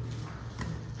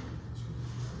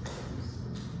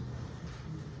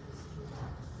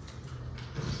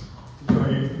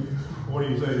 What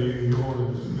do you say? You want to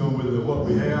just go with what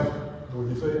we have? What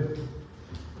you said?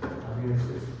 I mean,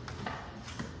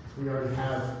 if we already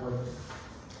have what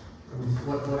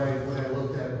I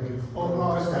looked at, we've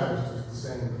established is the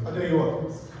same. I tell you what,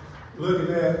 look at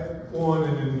that one,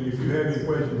 and then if you have any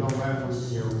questions on that one,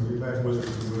 get back with us,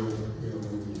 and we'll.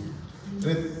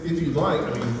 If you'd like,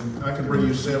 I mean, I can bring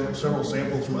you several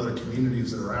samples from other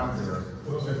communities that are out there.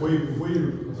 Well, if we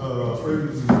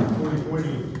approved in 2020,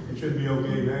 it should be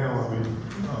okay now. I mean,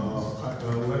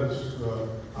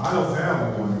 I don't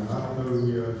have one. I don't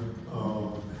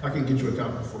know. I can get you a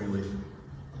copy before you leave.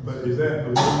 But is that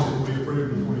the one that we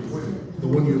approved in 2020? The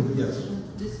one yes.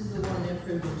 This is the one that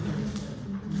approved in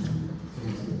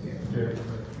 2020.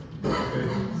 Yeah. Okay.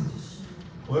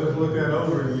 Well, let's look that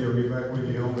over and get back with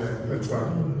you on that. That's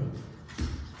fine.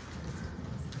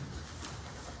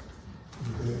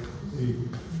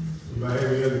 Anybody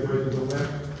have any other questions on that?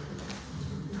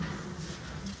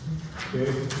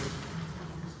 Okay.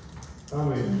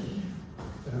 Comments?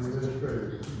 Town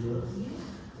administrator.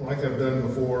 Like I've done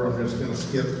before, I'm just going to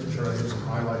skip and try to hit some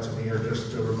highlights in here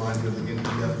just to remind you of the NP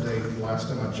update. Last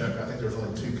time I checked, I think there's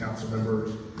only 2 council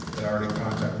members that I already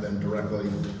contacted them directly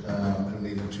and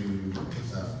needed to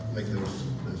make those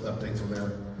updates on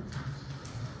there.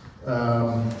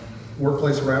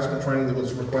 Workplace harassment training that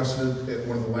was requested at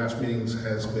one of the last meetings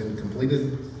has been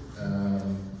completed.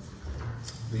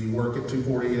 The work at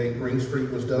 248 Green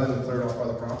Street was done and cleared off by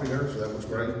the property there, so that was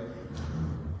great.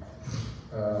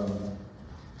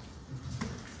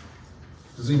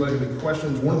 Does anybody have any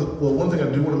questions? One thing I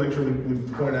do want to make sure we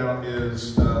point out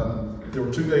is there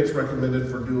were 2 dates recommended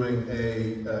for doing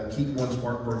a Keep One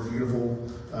Spartanburg Beautiful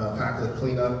Pacolet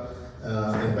cleanup.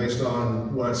 And based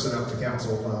on what I sent out to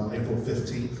council, April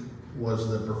 15th was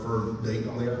the preferred date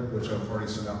on there, which I've already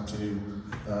sent out to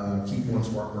Keep One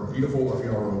Spartanburg Beautiful. If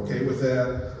y'all are okay with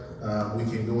that, we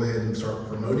can go ahead and start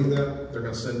promoting that.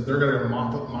 They're going to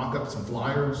mock up some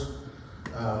flyers.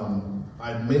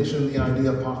 I mentioned the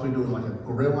idea of possibly doing like a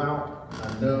grill out.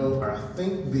 I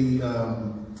think the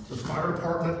fire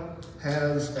department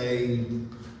has a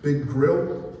big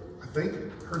grill. I think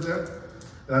heard that.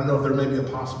 And I don't know if there may be a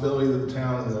possibility that the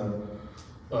town and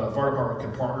the fire department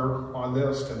can partner on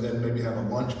this, and then maybe have a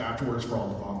lunch afterwards for all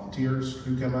the volunteers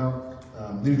who come out.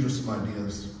 These are just some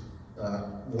ideas.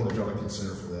 Wanted y'all to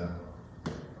consider for that.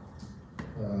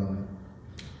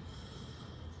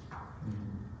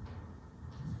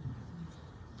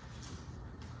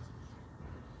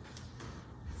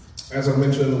 As I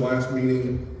mentioned in the last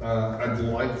meeting, I'd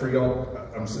like for y'all,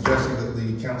 I'm suggesting that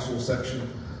the council section,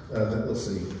 let's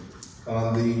see,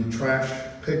 on the trash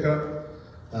pickup,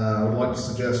 I would like to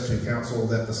suggest to council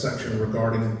that the section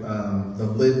regarding the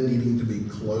lid needing to be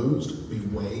closed be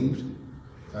waived.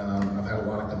 I've had a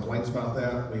lot of complaints about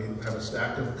that. We have a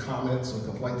stack of comments and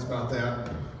complaints about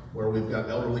that, where we've got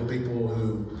elderly people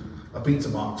who a pizza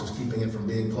box is keeping it from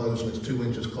being closed, and it's 2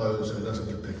 inches closed and it doesn't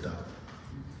get picked up.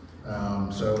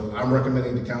 So I'm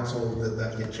recommending to council that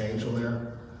that get changed on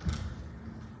there.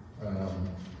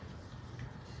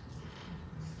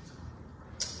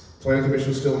 Planning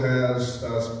Commission still has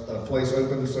a place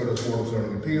open, so does Board of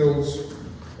Zoning Appeals,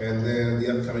 and then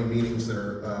the upcoming meetings that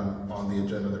are on the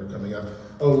agenda that are coming up.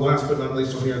 Oh, last but not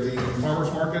least on here, the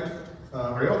farmers market.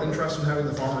 Are y'all interested in having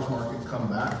the farmers market come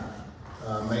back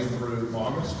May through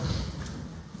August?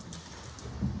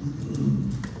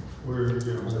 Where, I think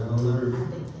that was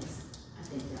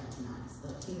nice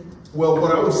up here. Well,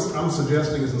 what I'm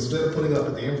suggesting is instead of putting it up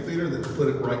at the amphitheater, that put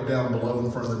it right down below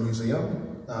in front of the museum.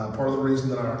 Part of the reason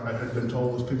that I had been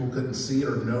told was people couldn't see it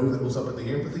or know that it was up at the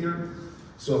amphitheater.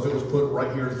 So if it was put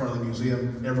right here in front of the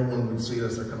museum, everyone would see it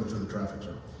as they're coming through the traffic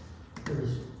zone. It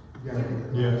was down here.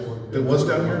 Yes. It was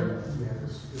down here? Yeah, it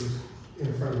was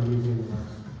in front of the museum.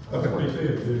 That's what he said,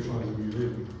 it's in front of the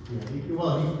museum. Yeah, he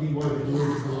wanted to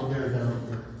move it from there down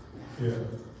here. Yeah.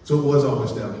 So it was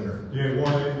always down here? Yeah,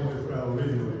 why,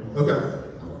 originally. Okay.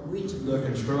 The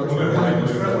construction.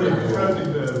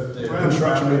 The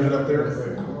construction moved it up there?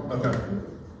 Okay.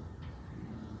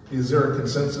 Is there a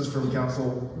consensus from council?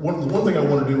 One thing I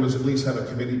want to do is at least have a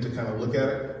committee to kind of look at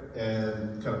it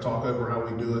and kind of talk over how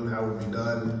we do it and how it would be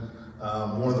done.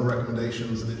 One of the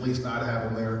recommendations that at least I'd have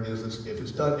on there is this, if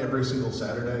it's done every single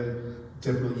Saturday,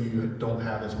 typically you don't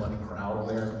have as much crowd on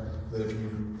there. That if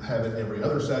you have it every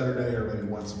other Saturday or maybe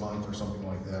once a month or something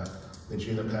like that, that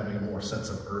you end up having a more sense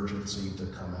of urgency to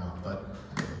come out. But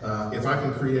if I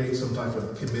can create some type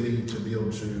of committee to be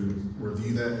able to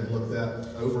review that and look that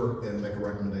over and make a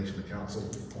recommendation to council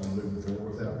on moving forward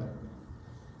with that.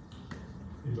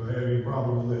 Anybody have any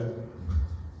problem with that?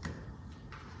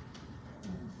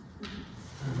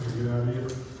 That's a good idea. I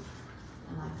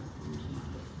like the farmers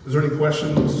market. Is there any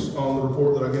questions on the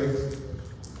report that I gave?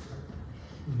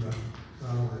 No, I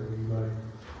don't have anybody.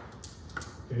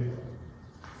 Okay.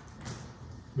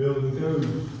 Building codes.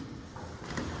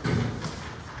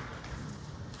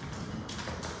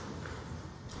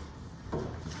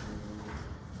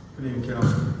 Good evening,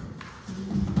 Council.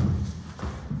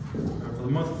 For the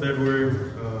month of February,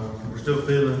 we're still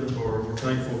feeling, or we're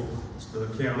thankful the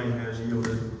county has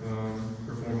yielded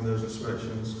performing those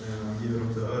inspections and giving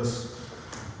them to us.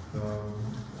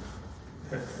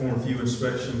 Had performed a few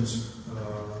inspections,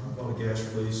 a lot of gas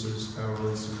releases, power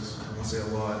releases. I say a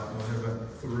lot. I have about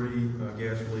 3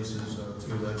 gas releases, 2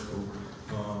 electrical,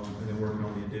 and then working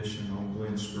on the addition on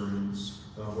blend screens,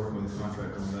 working with the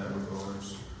contractor on that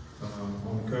regards.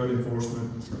 On the code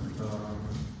enforcement,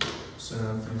 sent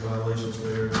out a few violations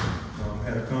there.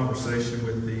 Had a conversation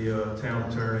with the town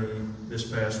attorney this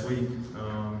past week.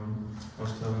 I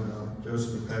was telling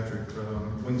Joseph and Patrick,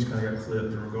 wings kind of got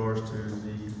clipped in regards to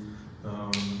the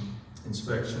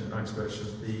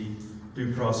the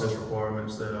due process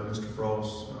requirements that Mr.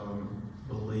 Frost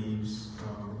believes,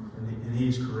 and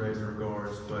he's correct in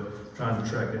regards, but trying to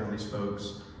track down these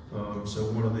folks.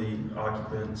 So one of the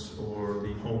occupants or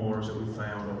the homeowners that we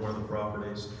found on one of the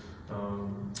properties,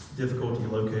 difficulty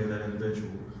locating that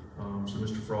individual. So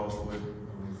Mr. Frost would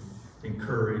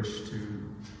encourage to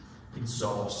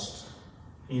exhaust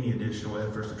any additional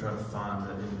efforts to try to find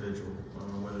that individual,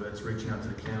 whether that's reaching out to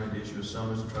the county to issue a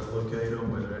summons to try to locate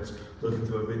them, whether that's looking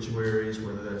through obituaries,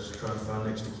 whether that's trying to find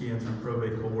next of kin through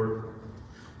probate court,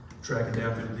 tracking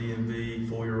down through the DMV,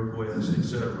 FOIA requests,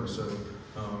 etc. So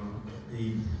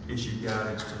he issued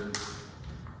guidance to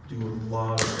do a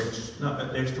lot of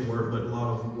not extra work, but a lot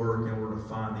of work in order to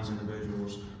find these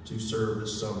individuals to serve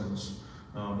this summons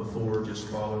before just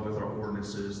following with our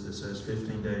ordinances that says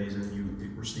 15 days and you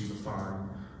receive a fine.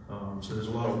 So there's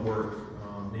a lot of work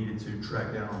needed to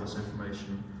track down all this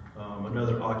information.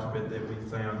 Another occupant that we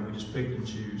found, we just picked and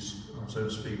choose, so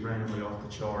to speak, randomly off the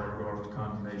chart in regard to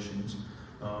condemnations.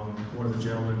 One of the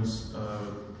gentlemen's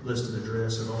listed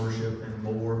address of ownership in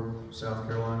Moore, South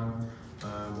Carolina.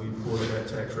 We pulled up that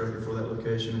tax record for that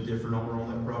location, a different owner on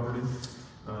that property.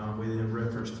 We then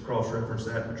cross-referenced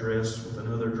that address with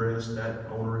another address. That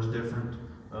owner is different.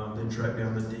 Then tracked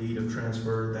down the deed of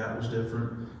transfer. That was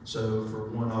different. So for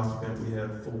one occupant, we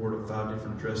had 4 to 5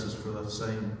 different addresses for the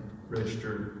same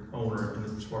registered owner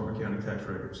in the Spartanburg County tax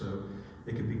record. So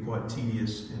it could be quite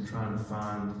tedious in trying to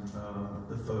find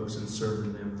the folks and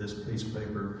serving them this piece of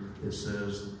paper that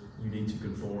says you need to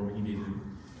conform, you need to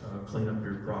clean up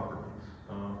your property.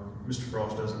 Mr.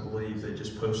 Frost doesn't believe that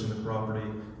just posting the property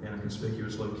in a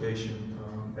conspicuous location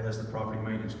as the property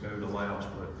maintenance code allows,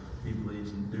 but he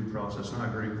believes in due process, and I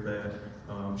agree with that.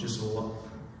 Just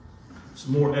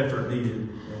some more effort needed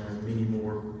and many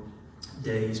more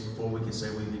days before we can say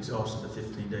we've exhausted the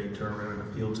 15-day turnaround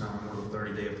and appeal time or the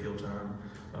 30-day appeal time.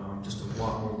 Just a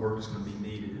lot more work is going to be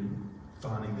needed in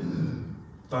finding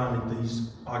these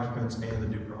occupants and the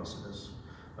due process.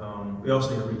 We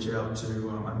also need to reach out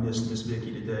to, I missed Miss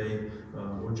Vicky today,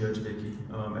 or Judge Vicky,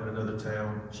 at another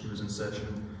town. She was in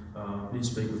session. Need to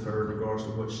speak with her in regards to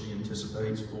what she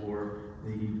anticipates for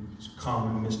the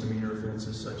common misdemeanor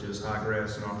offenses such as high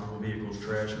grass and operable vehicles,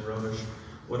 trash and rubbish,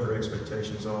 what her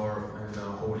expectations are, and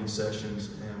holding sessions,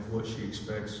 and what she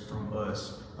expects from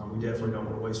us. We definitely don't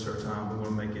want to waste our time. We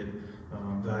want to make it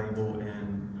valuable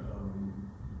and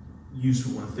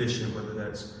useful and efficient, whether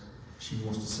that's she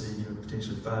wants to see,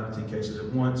 potentially 5 to 10 cases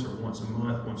at once, or once a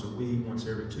month, once a week, once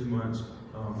every 2 months.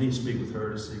 Need to speak with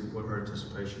her to see what her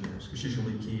anticipation is, because she's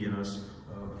going to be key in us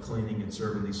cleaning and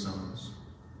serving these summons.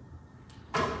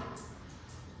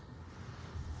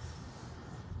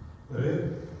 That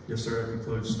it? Yes, sir. That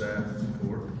concludes staff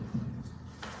report.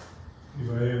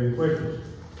 Anybody have any questions?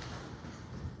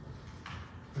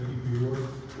 Thank you for your work.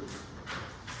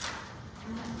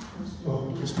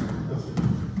 Oh,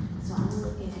 So I'm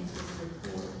looking at this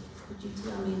report. Could you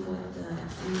tell me what the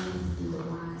N's and the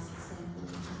Y's say?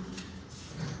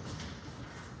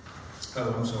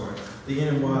 Oh, I'm sorry. The N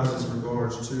and Y's is in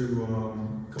regards to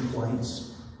complaints.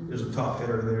 There's a top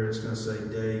header there. It's going to say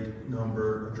date,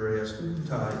 number, address,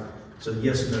 type. So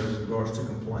yes and no is in regards to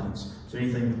complaints. So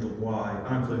anything with the Y,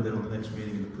 I include that on the next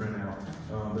meeting in the printout.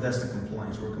 But that's the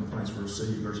complaints, where complaints were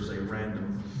received versus a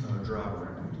random drive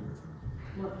around.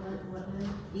 What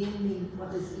N mean?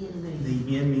 What does N mean?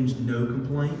 The N means no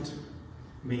complaint,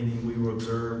 meaning we will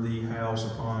observe the house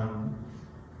upon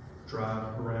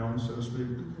drive around, so to speak,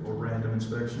 or random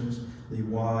inspections. The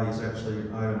Y is actually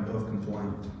an item of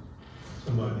complaint.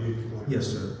 Somebody did complain. Yes,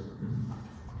 sir.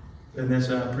 And that's,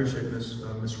 I appreciate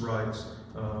Ms. Wright's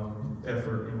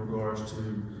effort in regards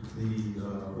to the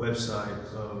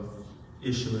website of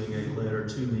issuing a letter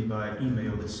to me by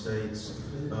email that states,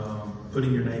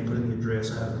 putting your name, putting the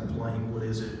address, I have a complaint, what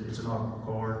is it? It's an auto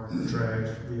car, trash,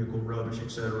 vehicle, rubbish,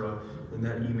 etc. And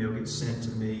that email gets sent to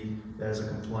me as a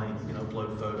complaint. You can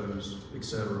upload photos,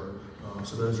 etc.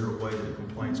 So those are a way that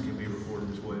complaints can be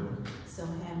reported as well. So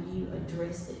have you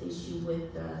addressed the issue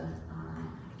with the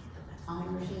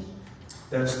ownership?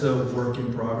 That's the work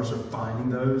in progress of finding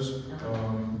those.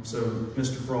 So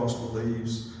Mr. Frost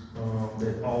believes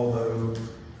that although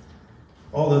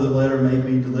the letter may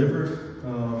be delivered,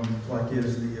 like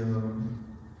is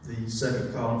the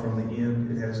second column from the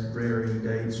end, it has varying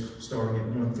dates starting at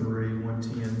 1/3,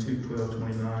 1/10,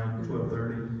 2/12/29,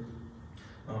 12/30.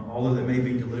 Although that may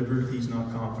be delivered, he's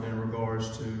not confident in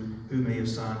regards to who may have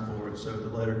signed for it. So the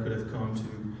letter could have come to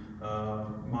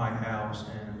my house,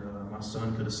 and my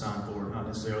son could have signed for it, not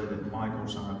necessarily that Michael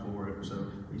signed for it. So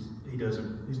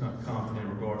he's not confident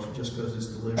in regards to just because it's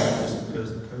delivered, just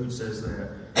because the code says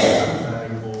that, it's not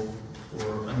valuable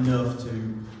or enough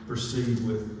to proceed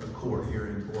with a court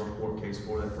hearing or a court case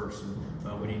for that person.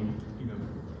 We need,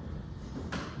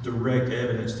 direct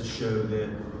evidence to show that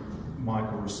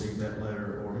Michael received that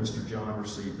letter or Mr. John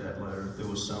received that letter that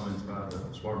was summoned by the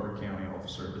Spartanburg County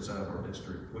officer that's out of our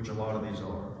district, which a lot of these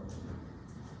are.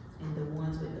 And the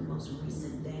ones with the most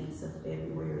recent dates of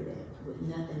February that with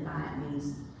nothing by it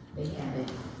means they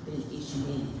haven't been issued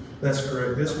in. That's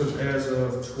correct. This was as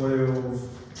of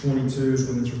 12/22 is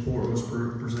when this report was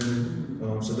presented.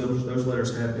 So those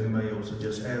letters have been mailed. So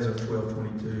just as of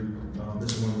 12/22,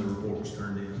 this is when the report was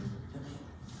turned in.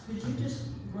 Could you just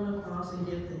run across and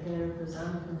give the header, because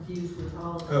I'm confused with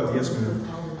all the Oh, yes, ma'am.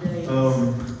 all the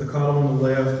dates. The column on the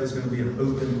left is going to be an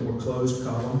open or closed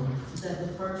column. Is that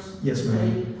the first? Yes, ma'am.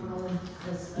 dated column?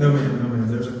 No, ma'am, no, ma'am.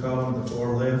 There's a column at the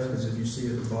far left, because if you see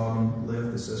at the bottom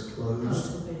left, it says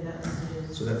closed. Oh, okay, that one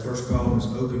is. So that first column is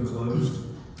open, closed.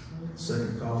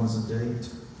 Second column is a date.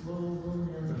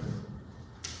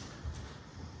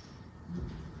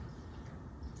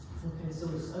 Okay, so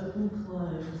it's open,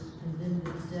 closed, and then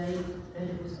the date that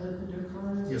it was opened or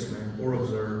closed? Yes, ma'am. Or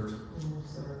observed.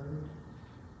 Observed.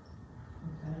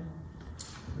 Okay.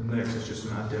 The next is just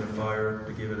an identifier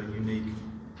to give it a unique.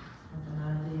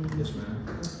 An ID. Yes, ma'am.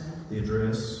 Okay. The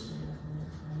address.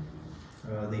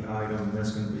 The item,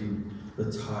 that's going to be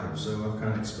the type. So I've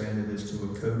kind of expanded this to a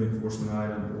code enforcement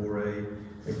item or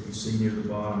if you see near the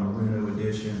bottom, a reno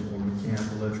addition or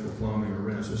mechanical, electrical, plumbing, or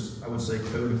reno. So I would say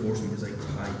code enforcement is a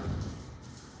type.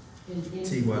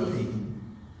 TYP.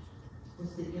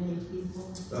 What's the MEP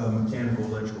for? Mechanical,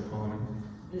 electrical, plumbing.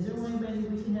 Is there any way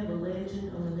we can have a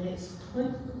legend on the next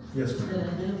one? Yes, ma'am. That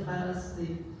identifies the,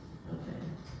 okay.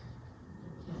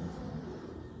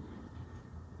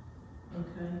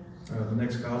 Okay. The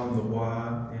next column, the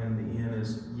Y and the N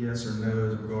is yes or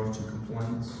no as regards to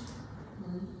complaints.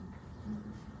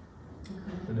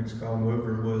 Okay. The next column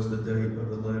over was the date of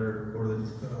the letter, or the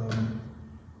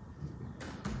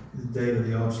date of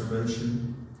the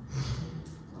observation.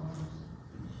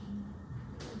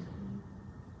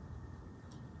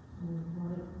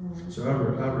 So I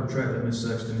retract that, Ms.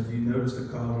 Sexton. If you notice the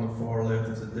column on the far left,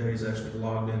 is the days actually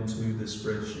logged into this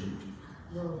spreadsheet.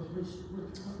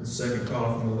 The second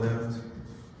column from the left,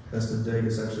 that's the date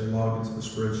that's actually logged into the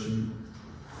spreadsheet.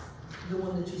 The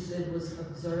one that you said was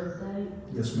observed date?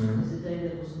 Yes, ma'am. Is the date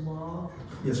that was logged?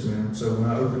 Yes, ma'am. So when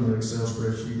I open the Excel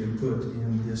spreadsheet and put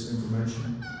in this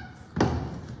information,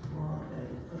 Log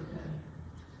date, okay.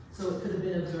 So it could have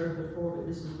been observed before, but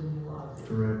this is when you logged it?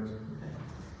 correct. Okay.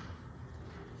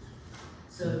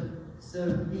 So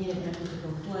then after the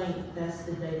complaint, that's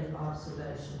the date of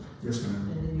observation? Yes, ma'am.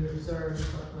 And then you observed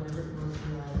whatever it was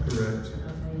you logged? Correct.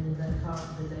 Okay, and then that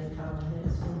column, the date column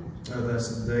next one? That's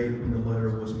the date when the letter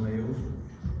was mailed.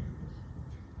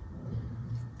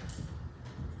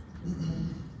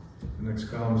 The next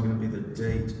column is going to be the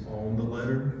date on the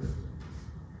letter.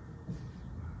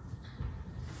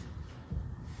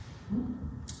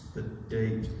 The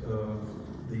date of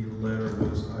the letter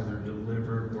was either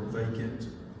delivered or vacant.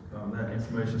 That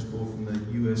information is pulled from the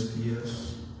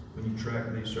USPS when you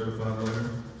track the certified letter.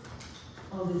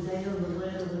 Oh, the date of the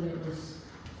letter when it was?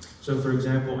 So for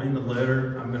example, in the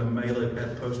letter, I'm going to mail it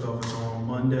at the post office on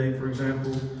Monday, for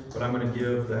example, but I'm going to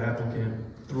give the applicant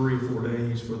 3 or 4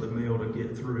 days for the mail to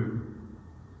get through.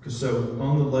 Because so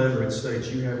on the letter, it states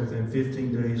you have within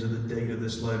 15 days of the date of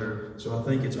this letter. So I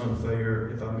think it's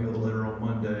unfair if I mail the letter on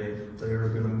Monday, they are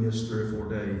going to miss 3 or 4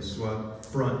 days. So I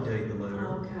front date the letter.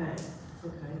 Okay.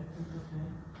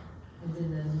 And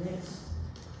then the next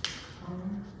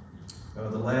column?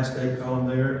 The last date column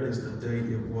there is the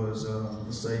date it was,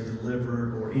 let's say,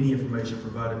 delivered or any information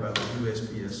provided by the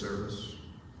USPS service.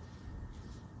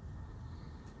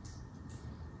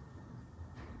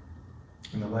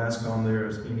 And the last column there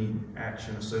is any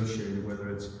action associated, whether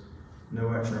it's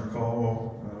no action or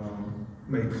call,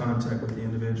 made contact with the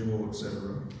individual,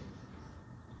 etc.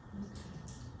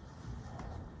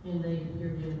 And you're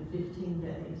given 15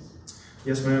 days.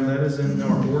 Yes, ma'am, that is in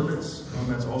our ordinance.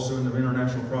 That's also in the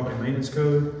International Property Maintenance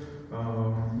Code.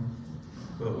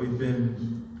 But we've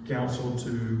been counseled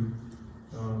to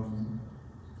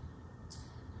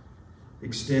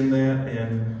extend that,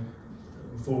 and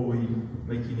before we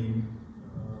make any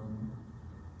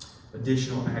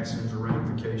additional actions or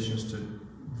ramifications, to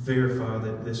verify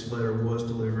that this letter was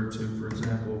delivered to, for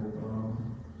example,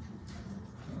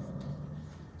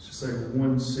 let's say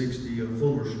 160 of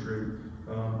Fuller Street.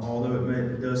 Although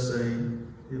it does say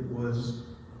it was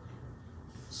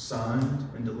signed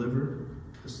and delivered.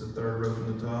 This is the third row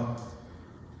from the top.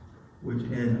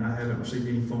 And I haven't received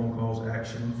any phone calls,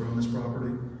 action from this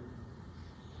property.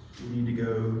 We need to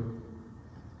go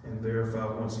and verify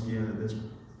once again that this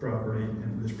property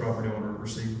and this property owner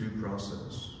received due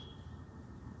process.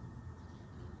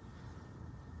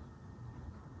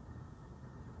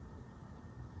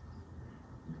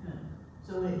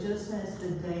 So when it just says the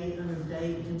date under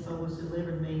date info was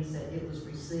delivered means that it was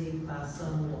received by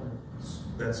someone?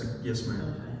 Yes,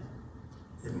 ma'am.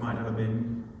 Okay. It might not have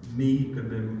been me, it could have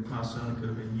been my son, it could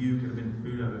have been you, it could have been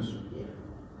who knows. Yeah.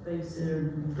 They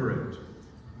said. Correct.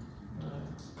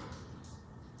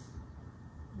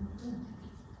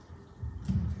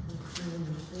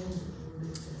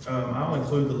 I'll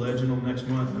include the legend on next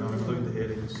month, and I'll include the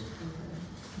headings.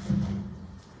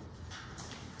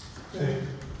 Okay.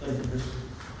 Thank you, Chris.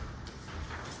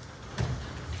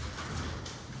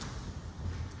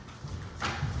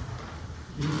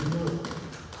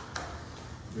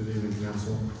 Good evening,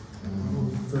 council.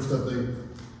 First update,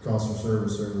 cost for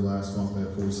service over the last month. We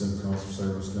had 47 calls for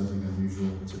service, nothing unusual,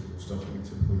 typical stuff that we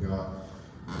typically got.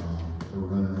 We're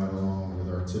running right along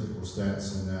with our typical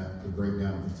stats, and that the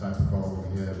breakdown of the type of call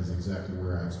we have is exactly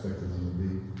where I expected them to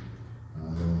be.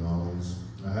 No anomalies.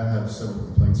 I had several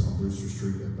complaints on Brewster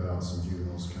Street about some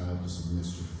juveniles kind of just some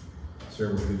mischief.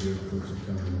 Several video clips have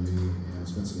come into me, and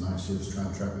it's been some night shifts trying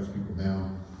to track those people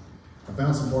down. I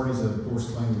found some parties that, of course,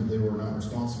 claimed that they were not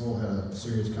responsible, had a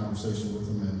serious conversation with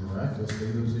them, and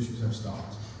miraculously, those issues have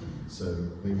stopped. So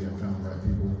maybe I've found the right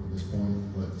people at this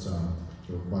point, but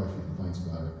there were quite a few complaints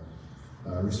about it.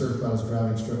 Recertified as a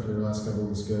driving instructor last couple of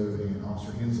weeks ago, and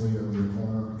Officer Hensley over the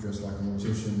corner, dressed like a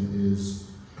mortician, is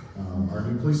our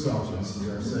new police officer. This is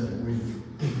our second week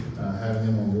having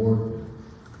him on board.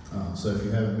 So if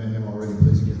you haven't met him already,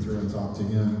 please get through and talk to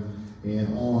him.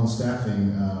 And on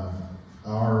staffing,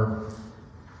 our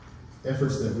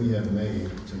efforts that we have made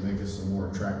to make us a more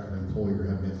attractive employer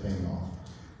have been paying off.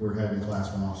 We're having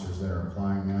Class 1 officers that are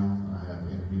applying now. I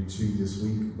have interviewed 2 this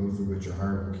week, both of which are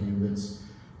hireable candidates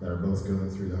that are both going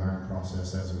through the hiring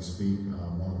process as we speak.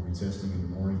 One will be testing in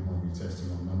the morning, one will be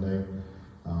testing on Monday.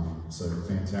 So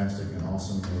fantastic and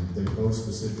awesome. And they both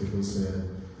specifically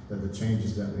said that the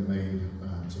changes that we made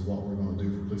to what we're going to do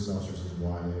for police officers is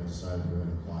why they have decided to go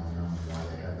ahead and apply now and why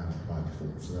they had not applied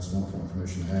before. So that's wonderful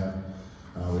information to have.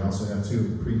 We also have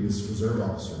 2 previous reserve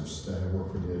officers that have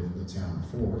worked with the town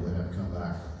before that have come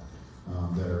back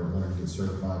that are wanting to get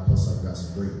certified. Plus, I've got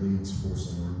some great leads for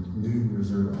some new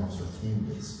reserve officer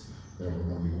candidates that we're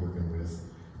going to be working with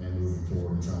and moving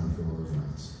forward and trying to fill those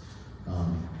ranks.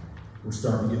 We're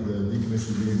starting to get the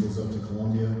decommissioned vehicles up to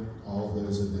Columbia. All of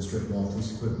those have been stripped off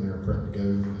police equipment. They're prepped to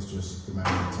go. It's just a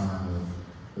matter of time of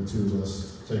the 2 of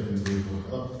us taking the vehicle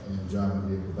up and driving the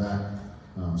vehicle back.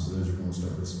 So those are going to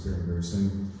start disappearing very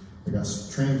soon. I got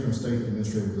training from State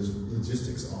Administrative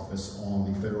Logistics Office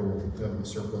on the federal government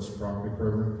surplus property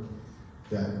program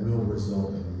that will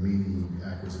result in meaty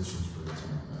acquisitions for the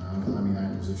town. I mean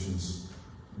acquisitions,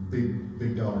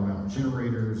 big dollar amount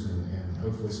generators and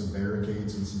hopefully some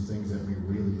barricades and some things that we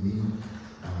really need.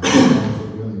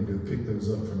 We're willing to go pick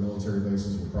those up for military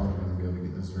bases. We're probably going to be able to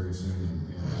get those very soon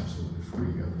and absolutely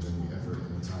free other than the effort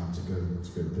and the time to go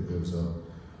pick those up.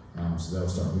 So that'll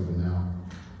start moving now.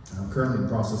 I'm currently in the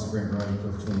process of grant writing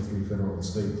for 23 federal and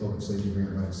state public safety grant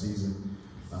writing season.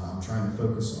 I'm trying to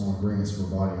focus on grants for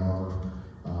body armor.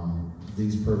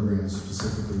 These programs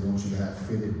specifically want you to have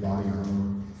fitted body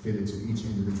armor fitted to each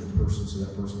individual person, so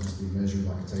that person has to be measured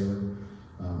like a tailor.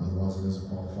 Otherwise, it doesn't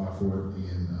qualify for it.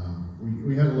 And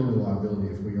we have a little bit of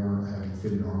liability if we aren't having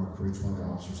fitted armor for each one of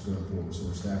our officers going forward. So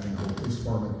we're staffing the police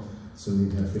department, so we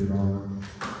need to have fitted armor.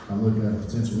 I'm looking at a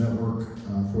potential network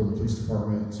for the police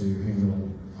department to handle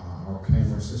our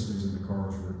camera systems in the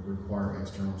cars require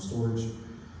external storage,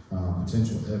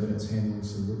 potential evidence handling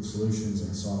solutions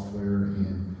and software,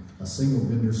 and a single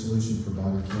vendor solution for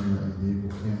body camera and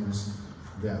vehicle cameras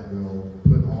that will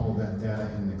put all of that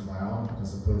data in the cloud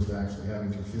as opposed to actually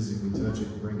having to physically touch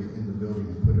it, bring it in the building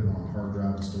and put it on a hard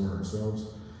drive and store it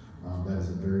ourselves. That is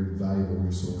a very valuable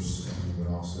resource and would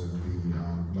also be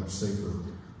much safer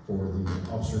for the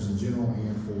officers in general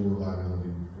and for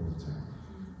liability for the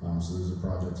town. So those are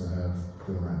projects I have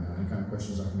going right now. Any kind of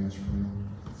questions I can answer from you?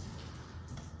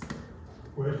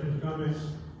 Questions, comments?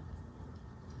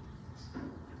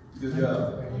 Good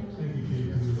job. Thank you, Chief.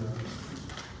 Good job.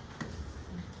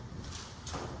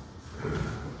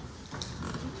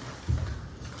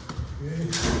 Okay.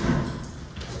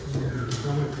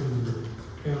 Comment from the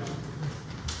council?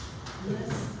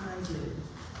 Yes, I do.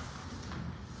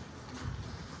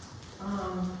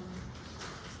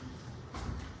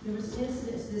 There was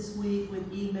incidents this week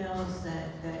with emails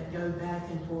that go back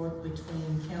and forth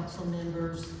between council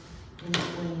members and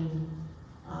between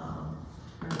our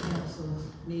council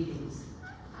meetings.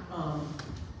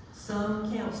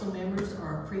 Some council members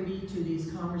are privy to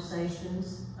these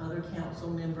conversations, other council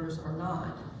members are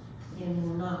not, and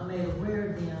we're not made aware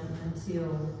of them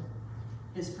until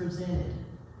it's presented.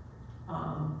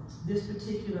 This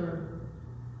particular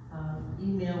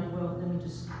email, well, let me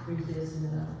just read this and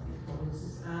then I'll get forward. It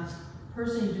says, I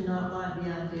personally do not like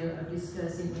the idea of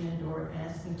discussing and or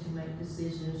asking to make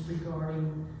decisions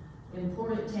regarding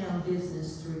important town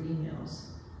business through emails.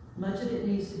 Much of it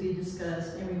needs to be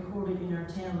discussed and recorded in our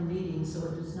town meetings so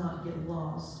it does not get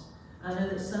lost. I know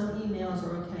that some emails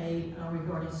are okay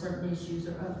regarding certain issues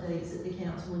or updates that the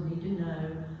council would need to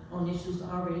know on issues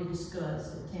already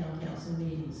discussed at town council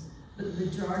meetings. But the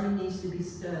majority needs to be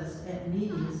discussed at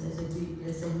meetings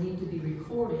as they need to be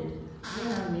recorded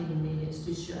in our meeting minutes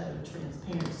to show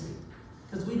transparency.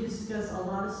 Because we discuss a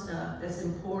lot of stuff that's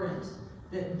important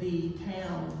that the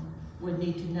town would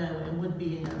need to know and would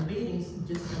be in our meetings,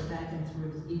 just go back and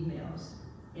through emails.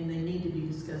 And they need to be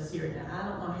discussed here. Now, I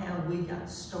don't know how we got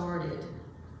started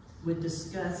with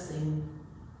discussing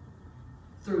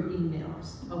through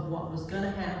emails of what was going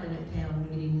to happen at town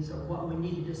meetings or what we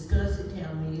need to discuss at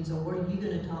town meetings or what are you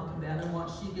going to talk about and what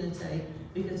she's going to say,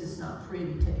 because it's not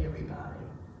privy to everybody.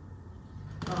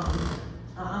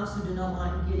 I also do not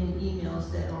like getting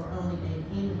emails that are only an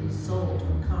end result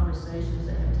of conversations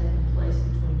that have taken place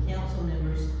between council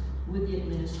members with the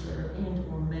administrator and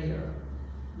or mayor.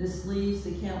 This leaves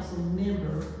the council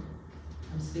member,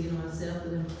 I'm speaking to myself,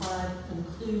 with implied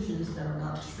conclusions that are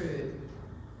not true.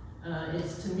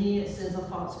 To me, it sends a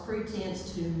false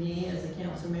pretense to me as a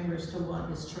council member as to what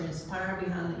has transpired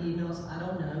behind the emails. I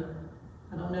don't know.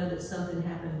 I don't know that something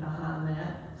happened behind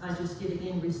that. I just get an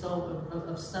end result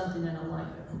of something that I'm like,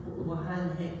 well, how in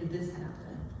the heck did this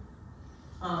happen?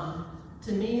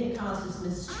 To me, it causes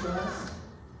mistrust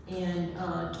and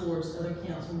towards other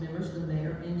council members, the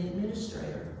mayor and the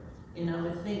administrator. And I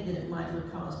would think that it might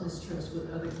cause mistrust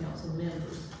with other council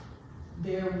members.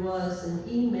 There was an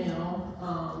email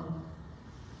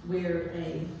where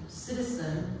a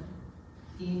citizen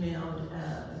emailed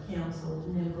a council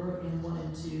member and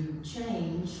wanted to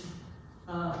change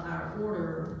our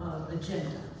order of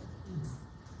agenda.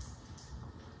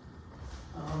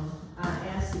 I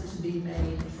asked it to be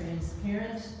made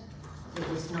transparent. It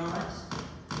was not.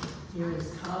 Here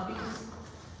is copies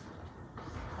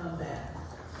of that.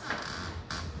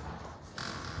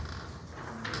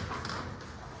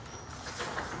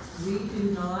 We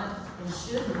do not and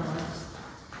should not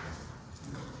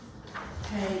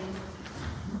take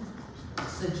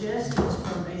suggestions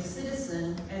from a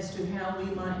citizen as to how we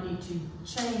might need to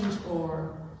change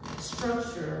or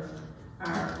structure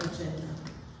our agenda.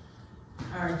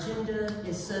 Our agenda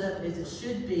is set up as it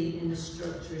should be, and the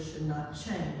structure should not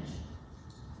change.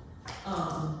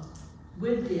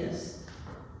 With this,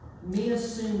 me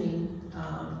assuming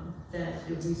that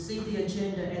if we see the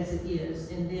agenda as it is,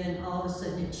 and then all of a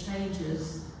sudden it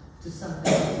changes to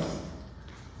something else,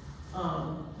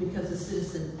 because the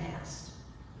citizen asked.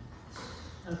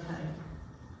 Okay.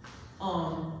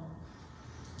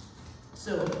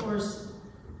 So of course,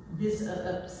 this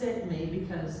upset me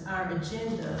because our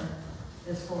agenda,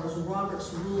 as far as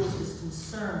Robert's rules is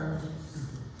concerned,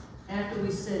 after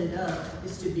we set it up,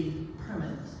 is to be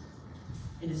permanent.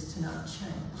 It is to not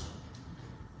change.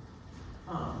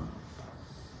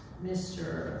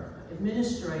 Mr.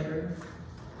 Administrator,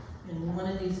 in one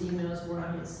of these emails where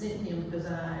I had sent him, because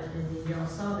and y'all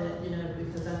saw that,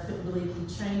 because I couldn't believe he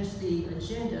changed the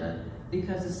agenda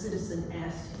because the citizen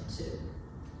asked him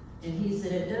to. And he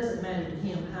said it doesn't matter to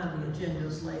him how the agenda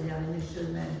is laid out, and it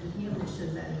shouldn't matter to him, it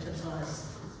shouldn't matter to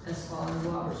us. As far as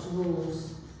Robert's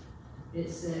rules,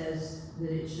 it says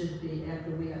that it should be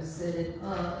after we have set it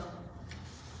up.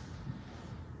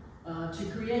 To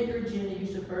create your agenda, you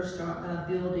should first start by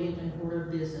building an order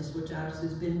of business, which obviously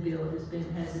has been built,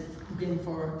 has it been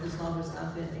for as long as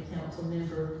I've been a council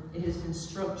member. It has been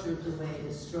structured the way it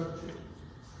is structured.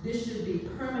 This should be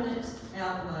permanent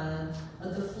outline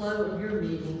of the flow of your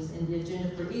meetings, and the agenda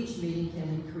for each meeting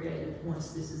can be created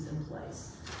once this is in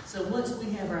place. So once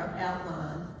we have our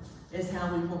outline as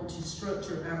how we want to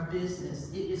structure our business,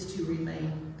 it is to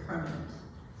remain permanent.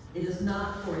 It is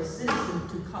not for a citizen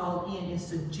to call in and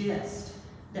suggest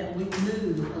that we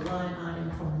move a line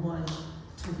item from one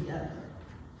to the other.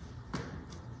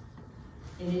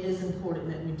 And it is important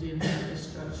that we do have a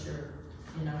structure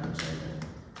in our agenda.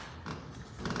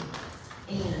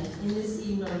 And in this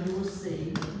email, you will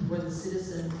see where the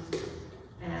citizen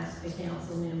asked a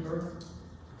council member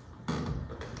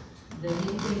that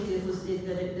he think it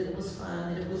was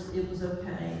fine, that it was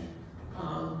okay.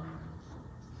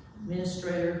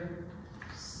 Administrator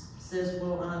says,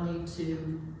 well, I need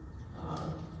to,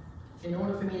 in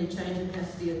order for me to change it,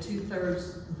 has to be a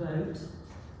 2/3 vote.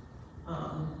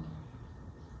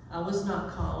 I was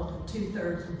not called. A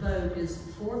 2/3 vote is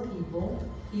 4 people.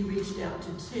 He reached out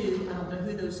to 2. I don't know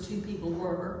who those 2 people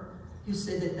were, who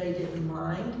said that they didn't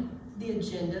mind the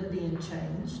agenda being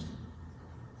changed.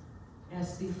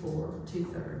 As before,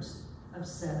 2/3 of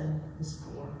 7 is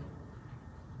 4.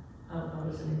 I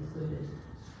wasn't included.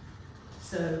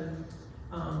 So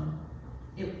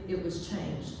it was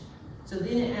changed. So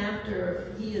then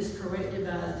after he is corrected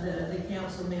by the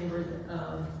council member,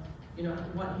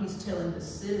 what he's telling the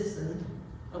citizen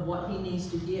of what he needs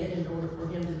to get in order for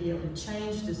him to be able to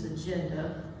change this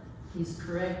agenda, he's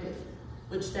corrected,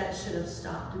 which that should have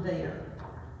stopped there.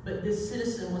 But this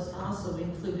citizen was also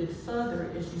included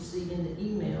further, as you see in the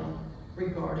email,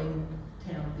 regarding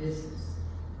town business.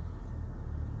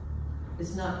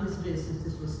 It's not his business,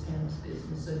 this was town's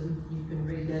business, so you can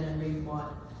read that and read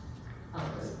what I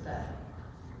wrote back.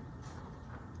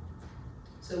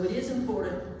 So it is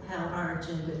important how our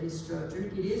agenda is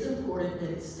structured. It is important that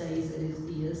it stays as it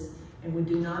is, and we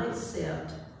do not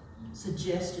accept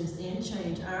suggestions and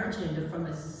change our agenda from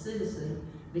a citizen,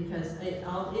 because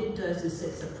all it does is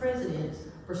sets a precedent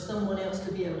for someone else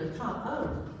to be able to call, oh,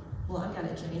 well, I got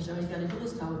it changed. All you got to do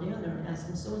is call down there and ask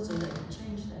them so-and-so, they can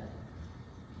change that.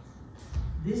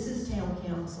 This is town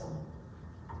council.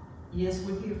 Yes,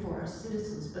 we're here for our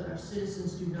citizens, but our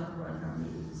citizens do not run our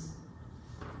meetings.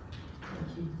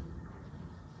 Thank you.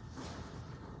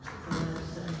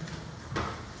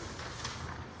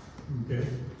 Okay.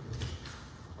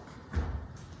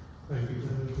 Thank you.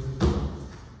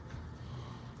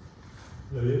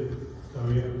 Is that it? Oh,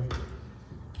 yeah.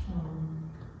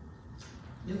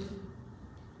 Yep.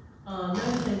 Another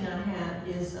thing I have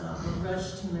is a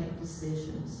rush to make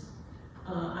decisions.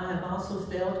 I have also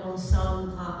felt on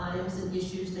some items and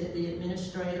issues that the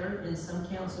administrator and some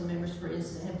council members, for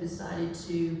instance, have decided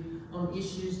to, on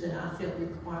issues that I felt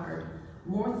required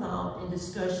more thought and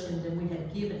discussion than we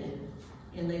had given it.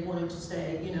 And they wanted to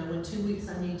say, you know, in 2 weeks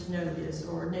I need to know this,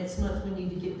 or next month we need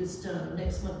to get this done, or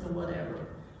next month or whatever.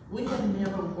 We have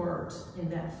never worked in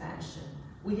that fashion.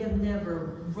 We have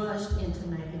never rushed into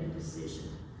making a decision.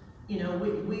 You know,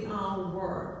 we all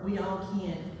work, we all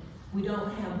can't. We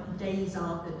don't have days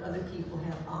off that other people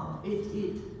have off.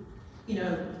 You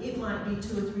know, it might be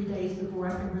 2 or 3 days before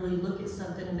I can really look at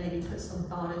something and maybe put some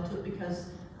thought into it, because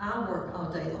I work all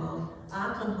day long.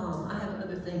 I come home, I have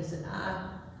other things that I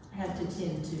have to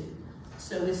tend to.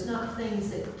 So it's not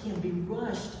things that can be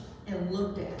rushed and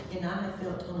looked at. And I have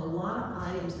felt on a lot of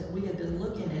items that we have been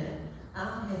looking at,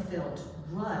 I have felt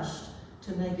rushed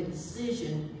to make a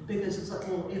decision, because it's like,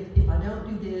 well, if I don't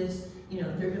do this, you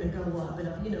know, they're going to go up.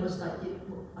 And, you know, it's like,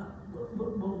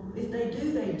 well, if they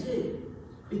do, they do.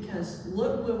 Because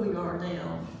look where we are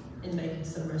now in making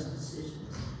some rush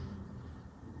decisions.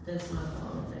 That's my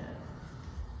thought on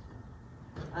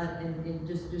that. And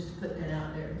just to put that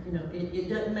out there, you know, it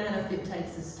doesn't matter if it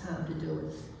takes us time to do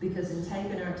it, because in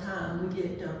taking our time, we get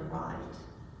it done right.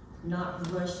 Not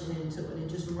rushing into it and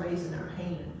just raising our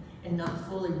hand and not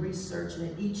fully researching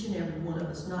it, each and every one of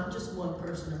us, not just one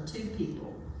person or 2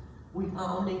 people. We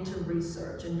all need to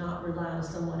research and not rely on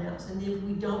someone else. And if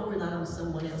we don't rely on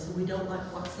someone else and we don't like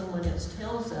what someone else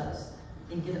tells us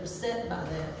and get upset by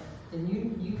that, then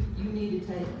you need to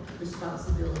take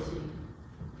responsibility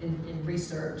and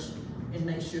research and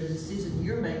make sure the decision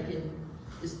you're making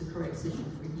is the correct decision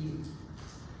for you.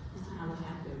 I would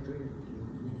have to agree with you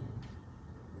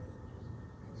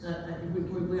on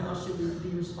that. We all should be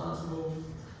responsible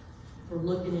for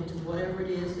looking into whatever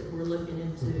it is that we're looking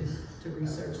into to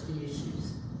research the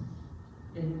issues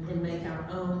and make our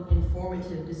own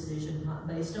informative decision, not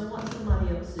based on what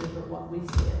somebody else said, but what we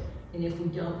said. And if we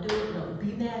don't do it, don't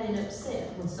be mad and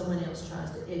upset when someone else tries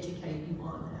to educate you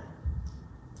on that.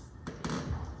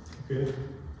 Okay.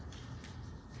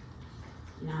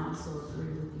 And I also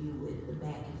agree with you with the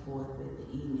back and forth with the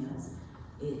emails.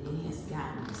 It has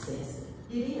gotten excessive.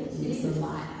 It is. It's a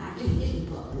lot. I can't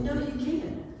keep up with No, it. you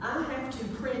can't. I have to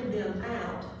print them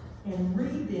out and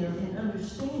read them and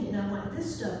understand it. And I'm like,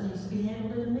 this stuff needs to be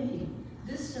handled in a meeting.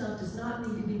 This stuff does not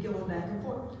need to be going back and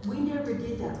forth. We never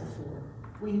did that before.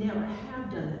 We never have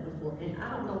done that before. And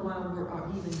I don't know why we're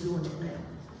even doing it now.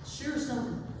 Sure,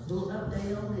 something, a little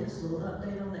update on this, a little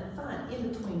update on that. Fine, in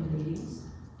between meetings.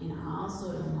 And I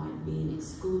also don't like being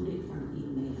excluded from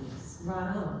emails.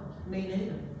 Right on. Me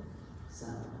neither. So.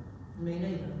 Me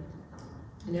neither.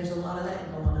 And there's a lot of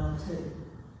that going on too.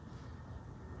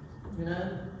 You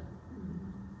know?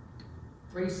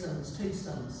 3 sons, 2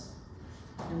 sons.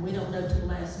 And we don't know till the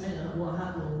last minute, well,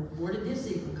 where did this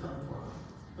even come from?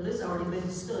 Well, this has already been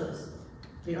discussed.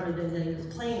 The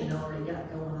planning already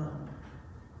got going on.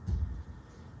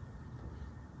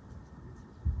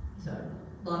 So,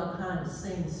 a lot of behind the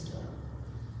scenes stuff.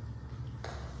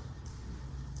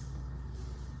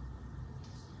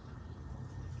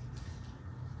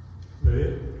 That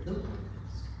it? Nope.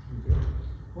 Okay.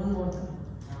 One more thing.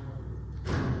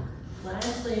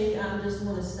 Lastly, I just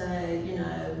want to say, you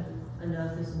know,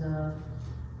 enough is enough.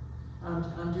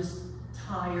 I'm just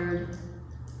tired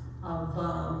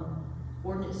of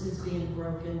ordinances being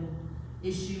broken,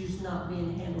 issues not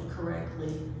being handled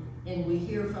correctly, and we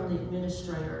hear from the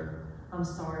administrator, I'm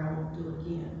sorry, I won't do it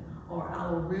again. Or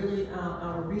I'll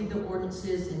read the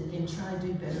ordinances and try to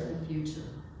do better in the future.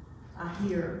 I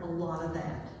hear a lot of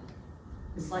that.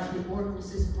 It's like the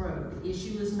ordinance is broke, the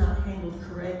issue is not handled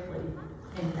correctly,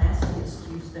 and that's the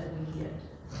excuse that we get.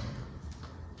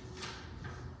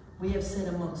 We have said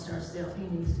amongst ourselves, he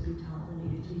needs to be taught, we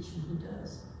need to teach him who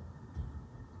does.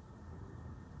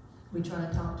 We try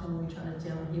to talk to him, we try to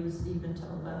tell him. He was even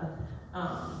told by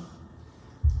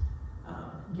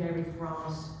Gary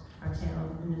Frost, our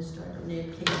town administrator,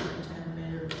 Ned King, our town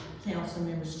manager, council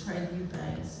members, Trey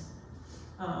Eubanks,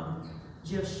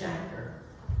 Jeff Shacker,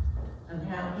 and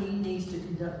how he needs to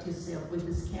conduct himself with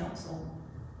his council,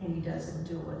 and he doesn't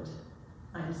do it.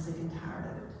 I'm sick and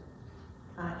tired of it.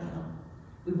 I am.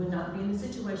 We would not be in the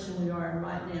situation we are in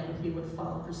right now if he would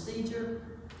follow procedure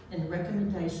and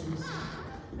recommendations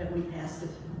that we ask of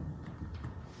him.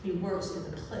 He works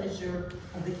at the pleasure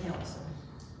of the council.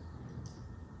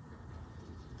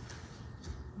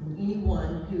 And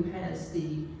anyone who has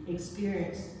the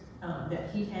experience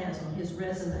that he has on his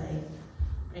resume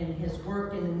and has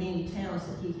worked in the many towns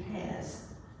that he has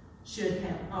should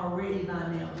have already by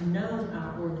now known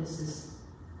our ordinances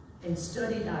and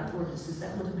studied our ordinances.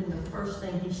 That would have been the first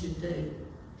thing he should do.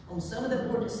 On some of the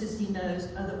ordinances he knows,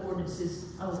 other ordinances,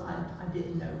 oh, I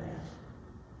didn't know that.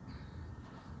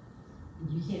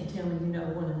 You can't tell me you know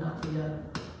one and not the other.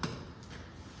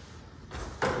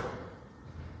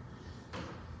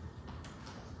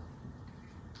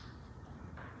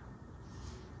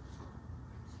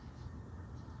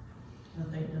 I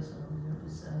think that's what I'm going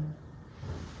to say.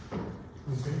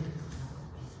 Okay.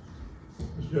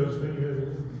 Ms. Josephine, you have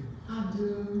anything? I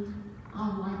do.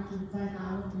 I'd like to thank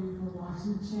all of you for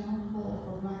watching Channel 4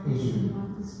 for Black History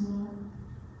Month this month.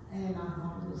 And I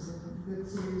thought it was a good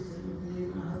series that we did.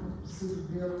 I hope to see the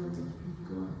building and keep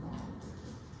going forward.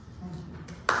 Thank you.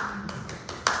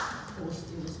 It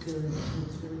was good. It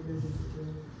was really good.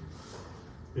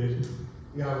 Yes.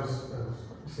 Yeah, I was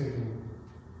thinking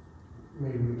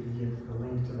maybe we could get a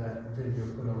link to that video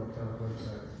put on the town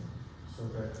website so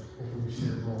that it can be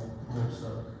shared more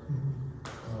stuff. I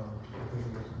think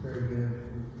it was very good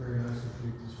and very nice of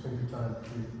you to spend your time to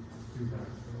do that.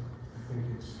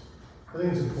 I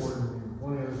think it's important. And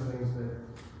one of the other things that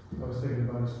I was thinking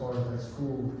about as far as that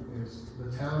school is the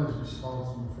town is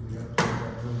responsible for the upkeep of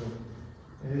that building.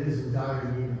 And it is in dire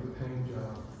need of a paint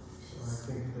job.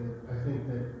 So I think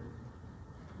that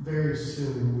very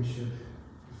soon we should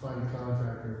find a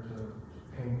contractor to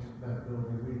paint that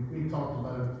building. We talked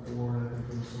about it before, and I think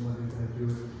there was somebody going to do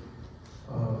it.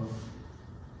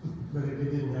 But it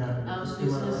didn't happen. I was just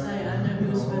going to say, I know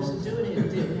who was supposed to do it, it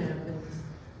didn't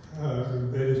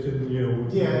happen. They just didn't, you know,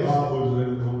 yeah, Bob was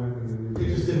in the moment, and it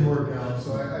just didn't work out.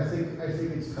 So I think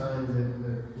it's time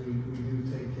that we do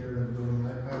take care of that building.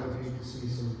 I would hate to see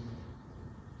some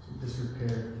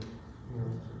disrepair, you know,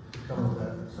 to come with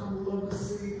that. I would love to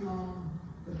see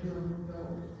the building go.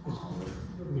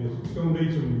 yes, it's gonna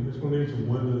need some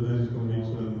windows, then it's gonna need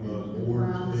some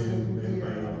boards and paint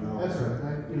and all. That's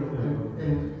right.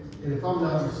 And if I'm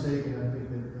not mistaken, I think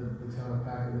that the town of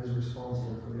Pacolet is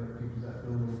responsible for the upkeep of that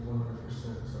building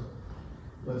 100%. So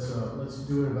let's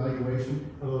do an evaluation.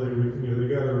 Although they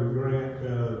got a grant,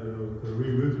 the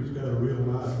re-roof, it's got a real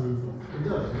nice roof on it. It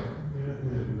does. Yeah,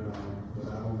 and, but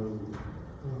I don't know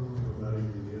about any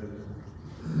of the others.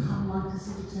 I'd like to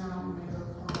see the town make a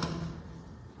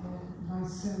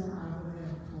nice center out of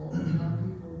there for young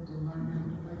people to learn how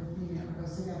to play the piano,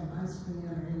 because they got a nice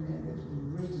piano in there that's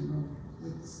original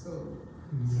with the school.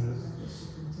 So I think it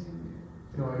should continue.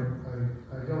 You know,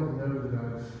 I don't know that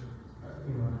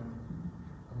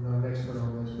I'm not an expert on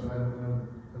this, but I don't know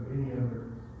of any other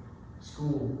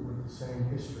school with the same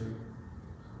history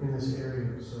in this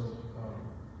area. So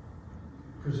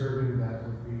preserving that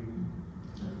would be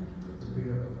a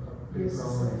big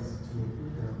priority to me.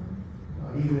 You know?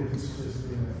 Even if it's just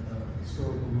in a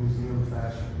historical museum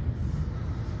fashion,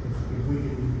 if we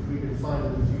can find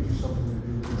in the future something to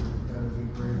do, that would be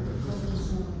great. But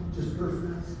just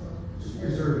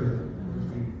preserving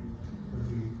it would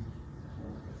be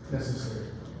necessary.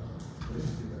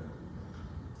 Let's do that.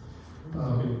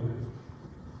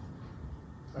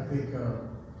 I think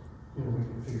we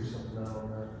can figure something out on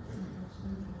that.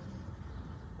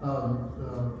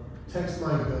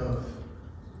 TextMyGov.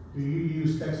 Do you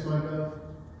use TextMyGov,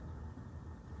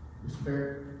 Mr.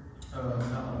 Barrett?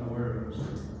 Not aware of it.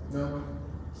 No.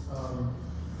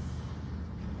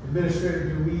 Administrator,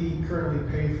 do we currently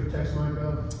pay for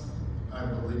TextMyGov? I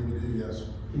believe we do, yes.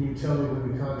 Can you tell me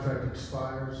when the contract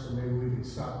expires, so maybe we can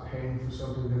stop paying for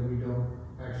something that we don't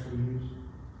actually use?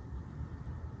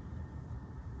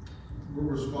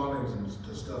 We're responding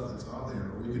to stuff that's on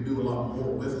there. We could do a lot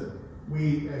more with it.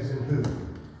 We, as in who?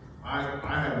 I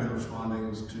have been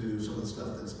responding to some of the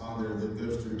stuff that's on there that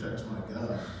goes through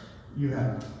TextMyGov. You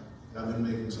have. I've been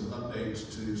making some updates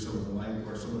to some of the language,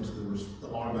 or some of the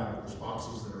automatic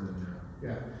responses that are in there.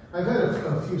 Yeah, I've had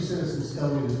a few citizens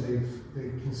tell me that they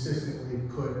consistently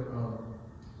put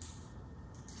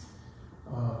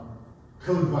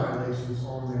code violations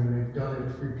on there, and they've done it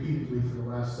repeatedly for the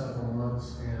last several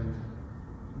months, and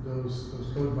those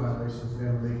code violations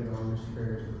never make it on Mr.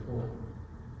 Barrett's report.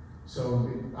 So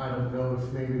I don't know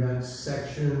if maybe that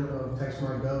section of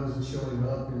TextMyGov isn't showing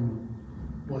up in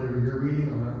whatever you're reading.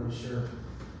 I'm not really sure,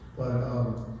 but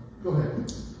go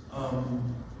ahead.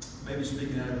 Maybe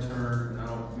speaking out of turn, and I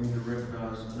don't mean to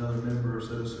recognize another member or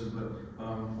citizen, but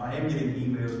I am getting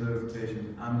email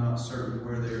notifications. I'm not certain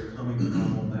where they're coming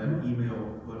from on that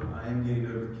email, but I am getting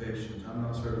notifications. I'm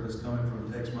not certain if it's coming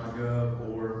from TextMyGov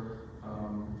or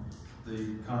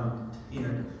the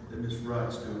content that Ms.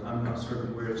 writes to it. I'm not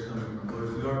certain where it's coming from, but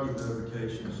we are getting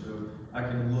notifications, so I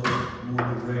can look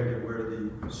more direct at where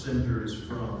the sender is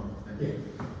from. Yeah,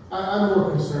 I'm more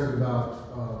concerned about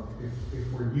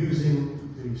if we're using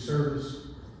the service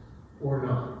or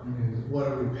not? And what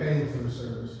are we paying for the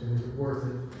service, and is it worth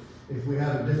it? If we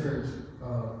have a different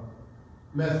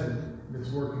method that's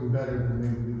working better, then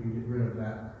maybe we can get rid of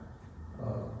that.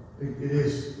 It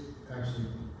is actually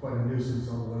quite a nuisance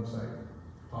on the website.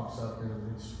 Pops up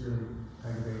and it's really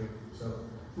aggravating. So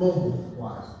mobile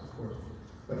wise, of course.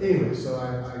 But anyway, so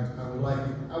I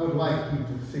would like you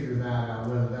to figure that out,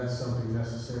 whether that's something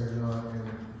necessary or not. And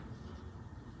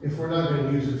if we're not going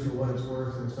to use it for what it's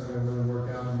worth, and it's not going to really work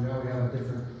out, and now we have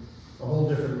a whole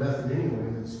different method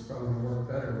anyway that's probably going to work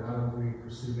better, why don't we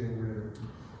pursue getting rid of it?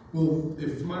 Well,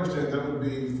 if my understanding, that would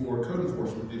be for code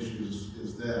enforcement issues,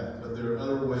 is that, but there are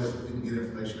other ways that we can get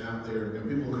information out there, and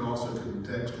people can also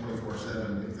text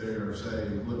 24/7 if they're, say,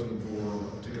 looking for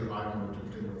a particular item or a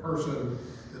particular person,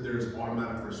 that there's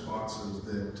automatic responses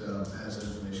that has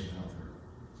information out there.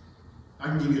 I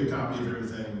can give you a copy of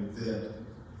everything that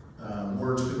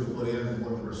words people put in and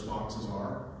what the responses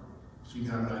are, so you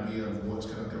can have an idea of what's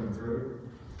kind of coming through.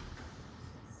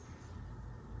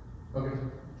 Okay.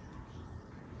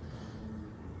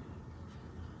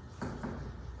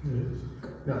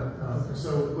 No,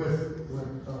 so with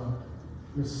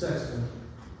Ms. Sexton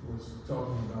was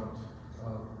talking about,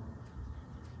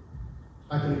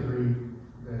 I can agree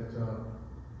that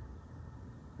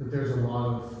there's a lot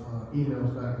of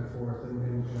emails back and forth,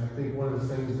 and I think one of the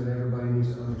things that everybody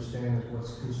needs to understand is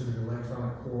what's considered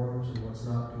electronic quorums and what's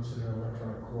not considered an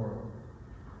electronic quorum.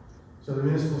 So the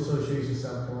Municipal Association of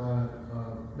South Carolina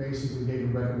basically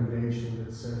gave a recommendation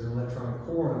that says electronic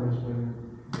quorum is when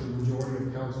the majority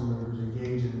of council members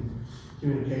engage in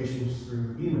communications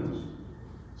through emails.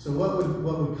 So what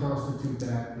would constitute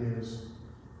that is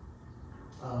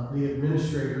the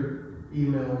administrator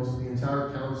emails the entire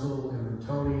council, and then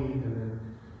Tony, and then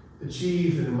the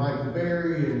chief, and then Michael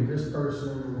Berry, and this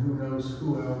person, and who knows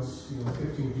who else,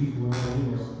 15 people in one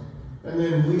email. And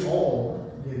then we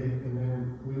all did it, and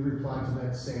then we replied to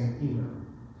that same email.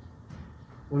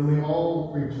 When we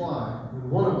all reply, when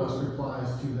one of us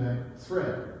replies to that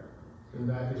thread, then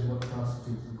that is what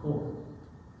constitutes the quorum.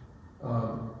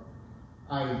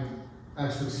 I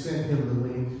actually sent him the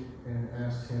link and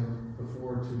asked him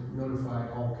before to notify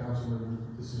all council members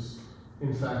that this is,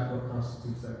 in fact, what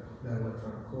constitutes that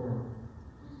electronic quorum.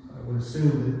 I would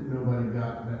assume that nobody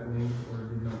got that link or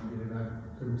did not get it.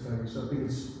 I couldn't tell you. So I think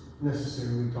it's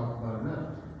necessary we talk about it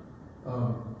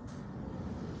now.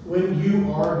 When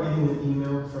you are getting an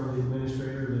email from the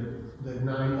administrator that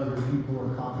 9 other people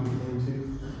are copied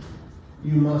into,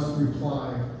 you must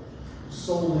reply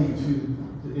solely to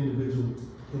the individual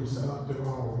himself. Not to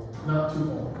all. Not to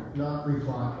all. Not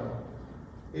reply all.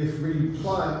 If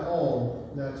reply all,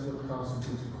 that's what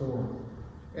constitutes a quorum.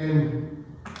 And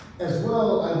as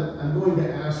well, I'm going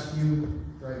to ask you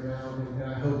right now, and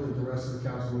I hope that the rest of the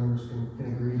council members can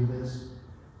agree to this.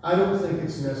 I don't think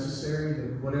it's necessary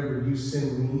that whatever you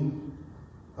send me,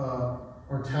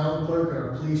 our town clerk and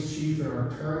our police chief and our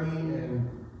attorney and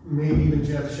maybe even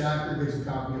Jeff Shacker gets a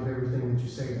copy of everything that you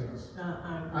say to us.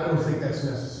 I don't think that's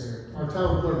necessary. Our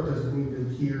town clerk doesn't need to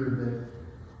hear that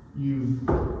you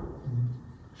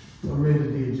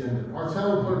amended the agenda. Our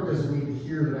town clerk doesn't need to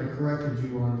hear that I corrected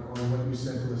you on what you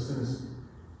said to a citizen.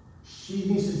 She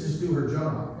needs to just do her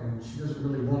job, and she doesn't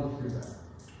really want to hear that.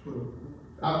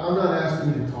 I'm not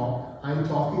asking you to talk. I'm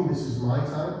talking. This is my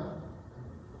time.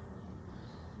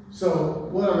 So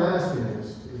what I'm asking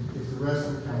is, if the rest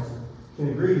of the council can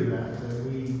agree to that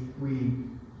we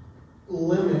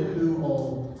limit who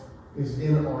all is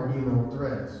in our email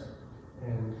threads.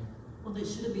 And well, it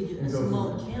should be just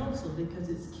among council, because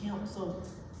it's council,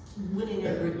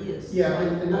 whenever it is. Yeah,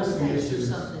 and that's the issue. Or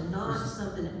something, not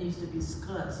something that needs to be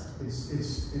discussed.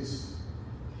 It's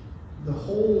the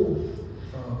whole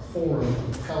forum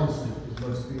of council is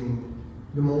what's being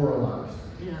demoralized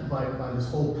by this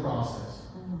whole process.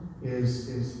 It's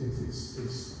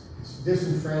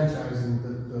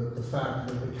disenfranchising the fact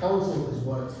that the council is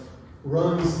what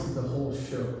runs the whole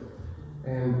show,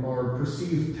 and our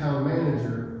perceived town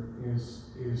manager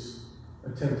is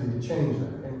attempting to change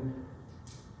that. And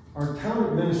our town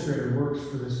administrator works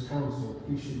for this council.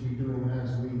 He should be doing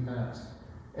as we ask,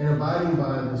 and abiding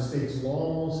by the state's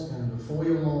laws and the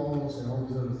FOIA laws and all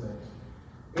these other things.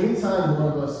 Anytime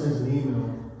one of us sends an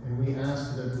email and we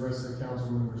ask that the rest of the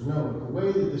council members know, the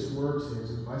way that this works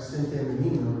is if I send him an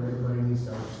email that everybody needs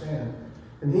to understand,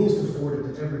 and he needs to forward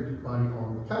it to everybody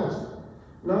on the council.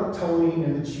 Not Tony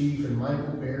and the chief and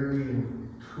Michael Berry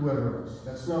and whoever else.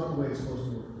 That's not the way it's supposed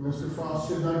to work. Mr. Frost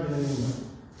should not get an email.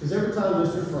 Because every time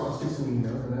Mr. Frost gets an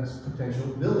email, then that's potential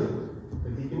billing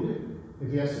that he can do. If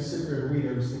he has to sit there and read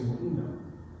every single email,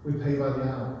 we pay by the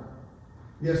hour.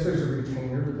 Yes, there's a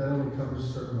retainer, but that only covers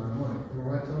a certain amount of money. Am I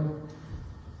right, Tony?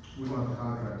 We don't have the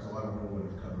contract, so I don't know what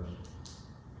it covers.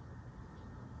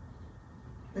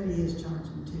 But he is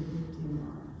charging $250 a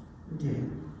month.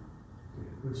 Retainer.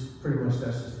 Which pretty much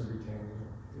that's just a retainer.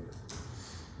 Yeah.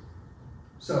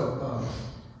 So,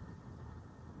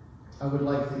 I would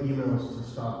like the emails to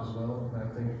stop as well, and I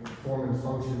think form and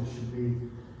function should be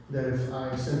that if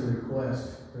I send a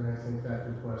request, then I think that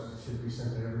request should be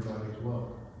sent to everybody as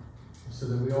well. So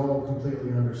that we all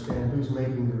completely understand who's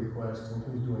making the request and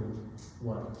who's doing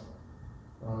what.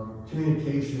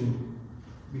 Communication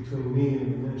between me and the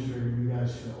administrator, you guys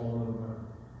should all know about.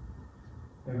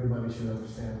 Everybody should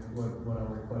understand what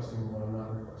I'm requesting and what I'm not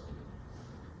requesting.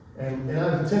 And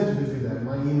I've attempted to do that.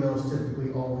 My emails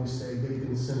typically always say get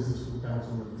consensus from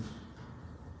council members.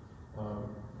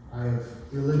 I have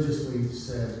religiously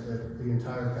said that the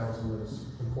entire council is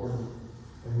important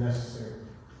and necessary.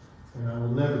 And I will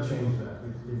never change that.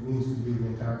 It needs to be the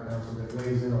entire council that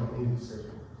weighs in on any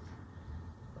decision.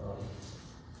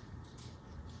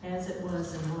 As it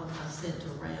was and what I sent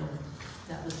around,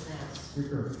 that was asked,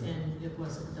 and it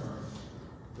wasn't done.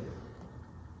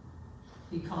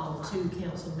 He called 2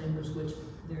 council members, which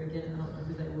there again, I don't know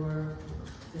who they were.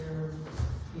 They're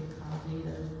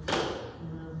incognito.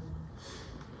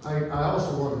 I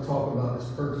also want to talk about this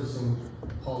purchasing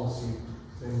policy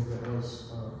thing that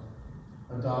was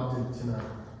adopted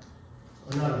tonight.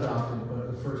 Or not adopted,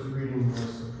 but the first reading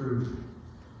was approved.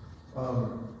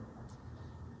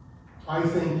 I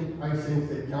think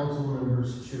that council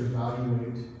members should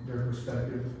evaluate their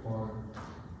perspective on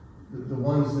the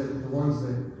ones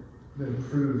that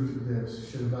approved this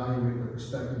should evaluate their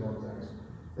perspective on things.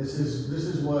 This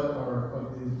is what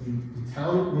the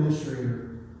town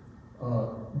administrator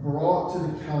brought to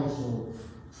the council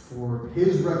for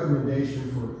his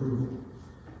recommendation for approval.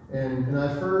 And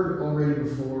I've heard already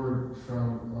before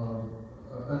from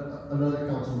another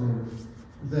council member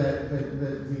that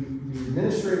the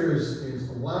administrator is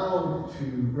allowed to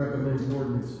recommend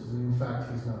ordinances, and in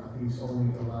fact he's not. He's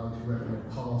only allowed to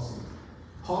recommend policy.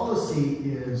 Policy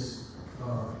is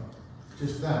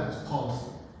just that, it's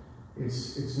policy.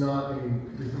 It's not a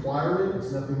requirement,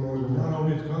 it's nothing more than that. Not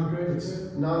on his contract?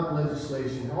 It's not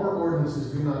legislation. Our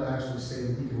ordinances do not actually say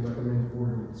that he can recommend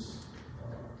ordinance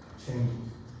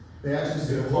changes. They actually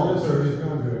say Ordinance or his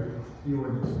contract? The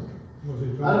ordinance.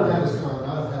 I don't have his contract.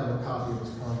 I don't have a copy of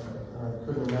his contract. I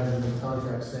couldn't imagine the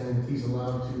contract saying that he's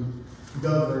allowed to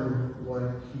govern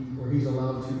or he's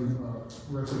allowed to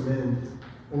recommend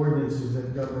ordinances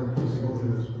that govern his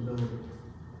ability.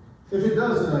 If it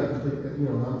does, then I completely,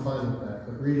 I'm fine with that.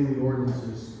 But reading the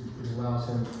ordinances allows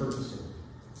him purchasing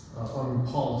on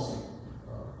policy.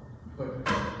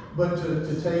 But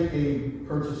to take a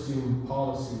purchasing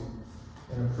policy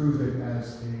and approve it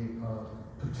as a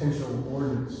potential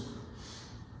ordinance,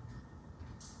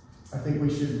 I think we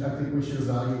should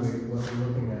evaluate what we're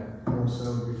looking at more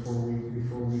so before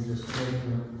we just make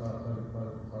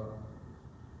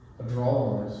a draw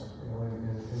on this,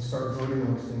 and start voting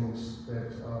on things that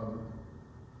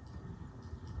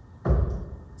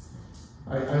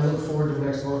I look forward to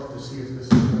next month to see if this is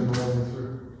going to go all the way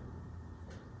through.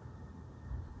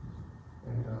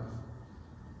 And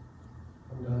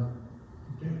I'm done.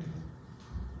 Okay.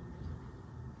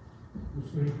 Ms.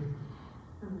 Lee?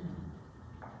 I'm done.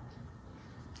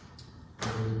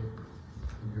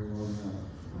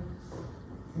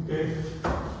 Okay.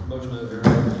 Motion to adjourn.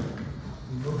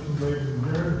 Motion made and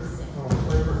adjourned.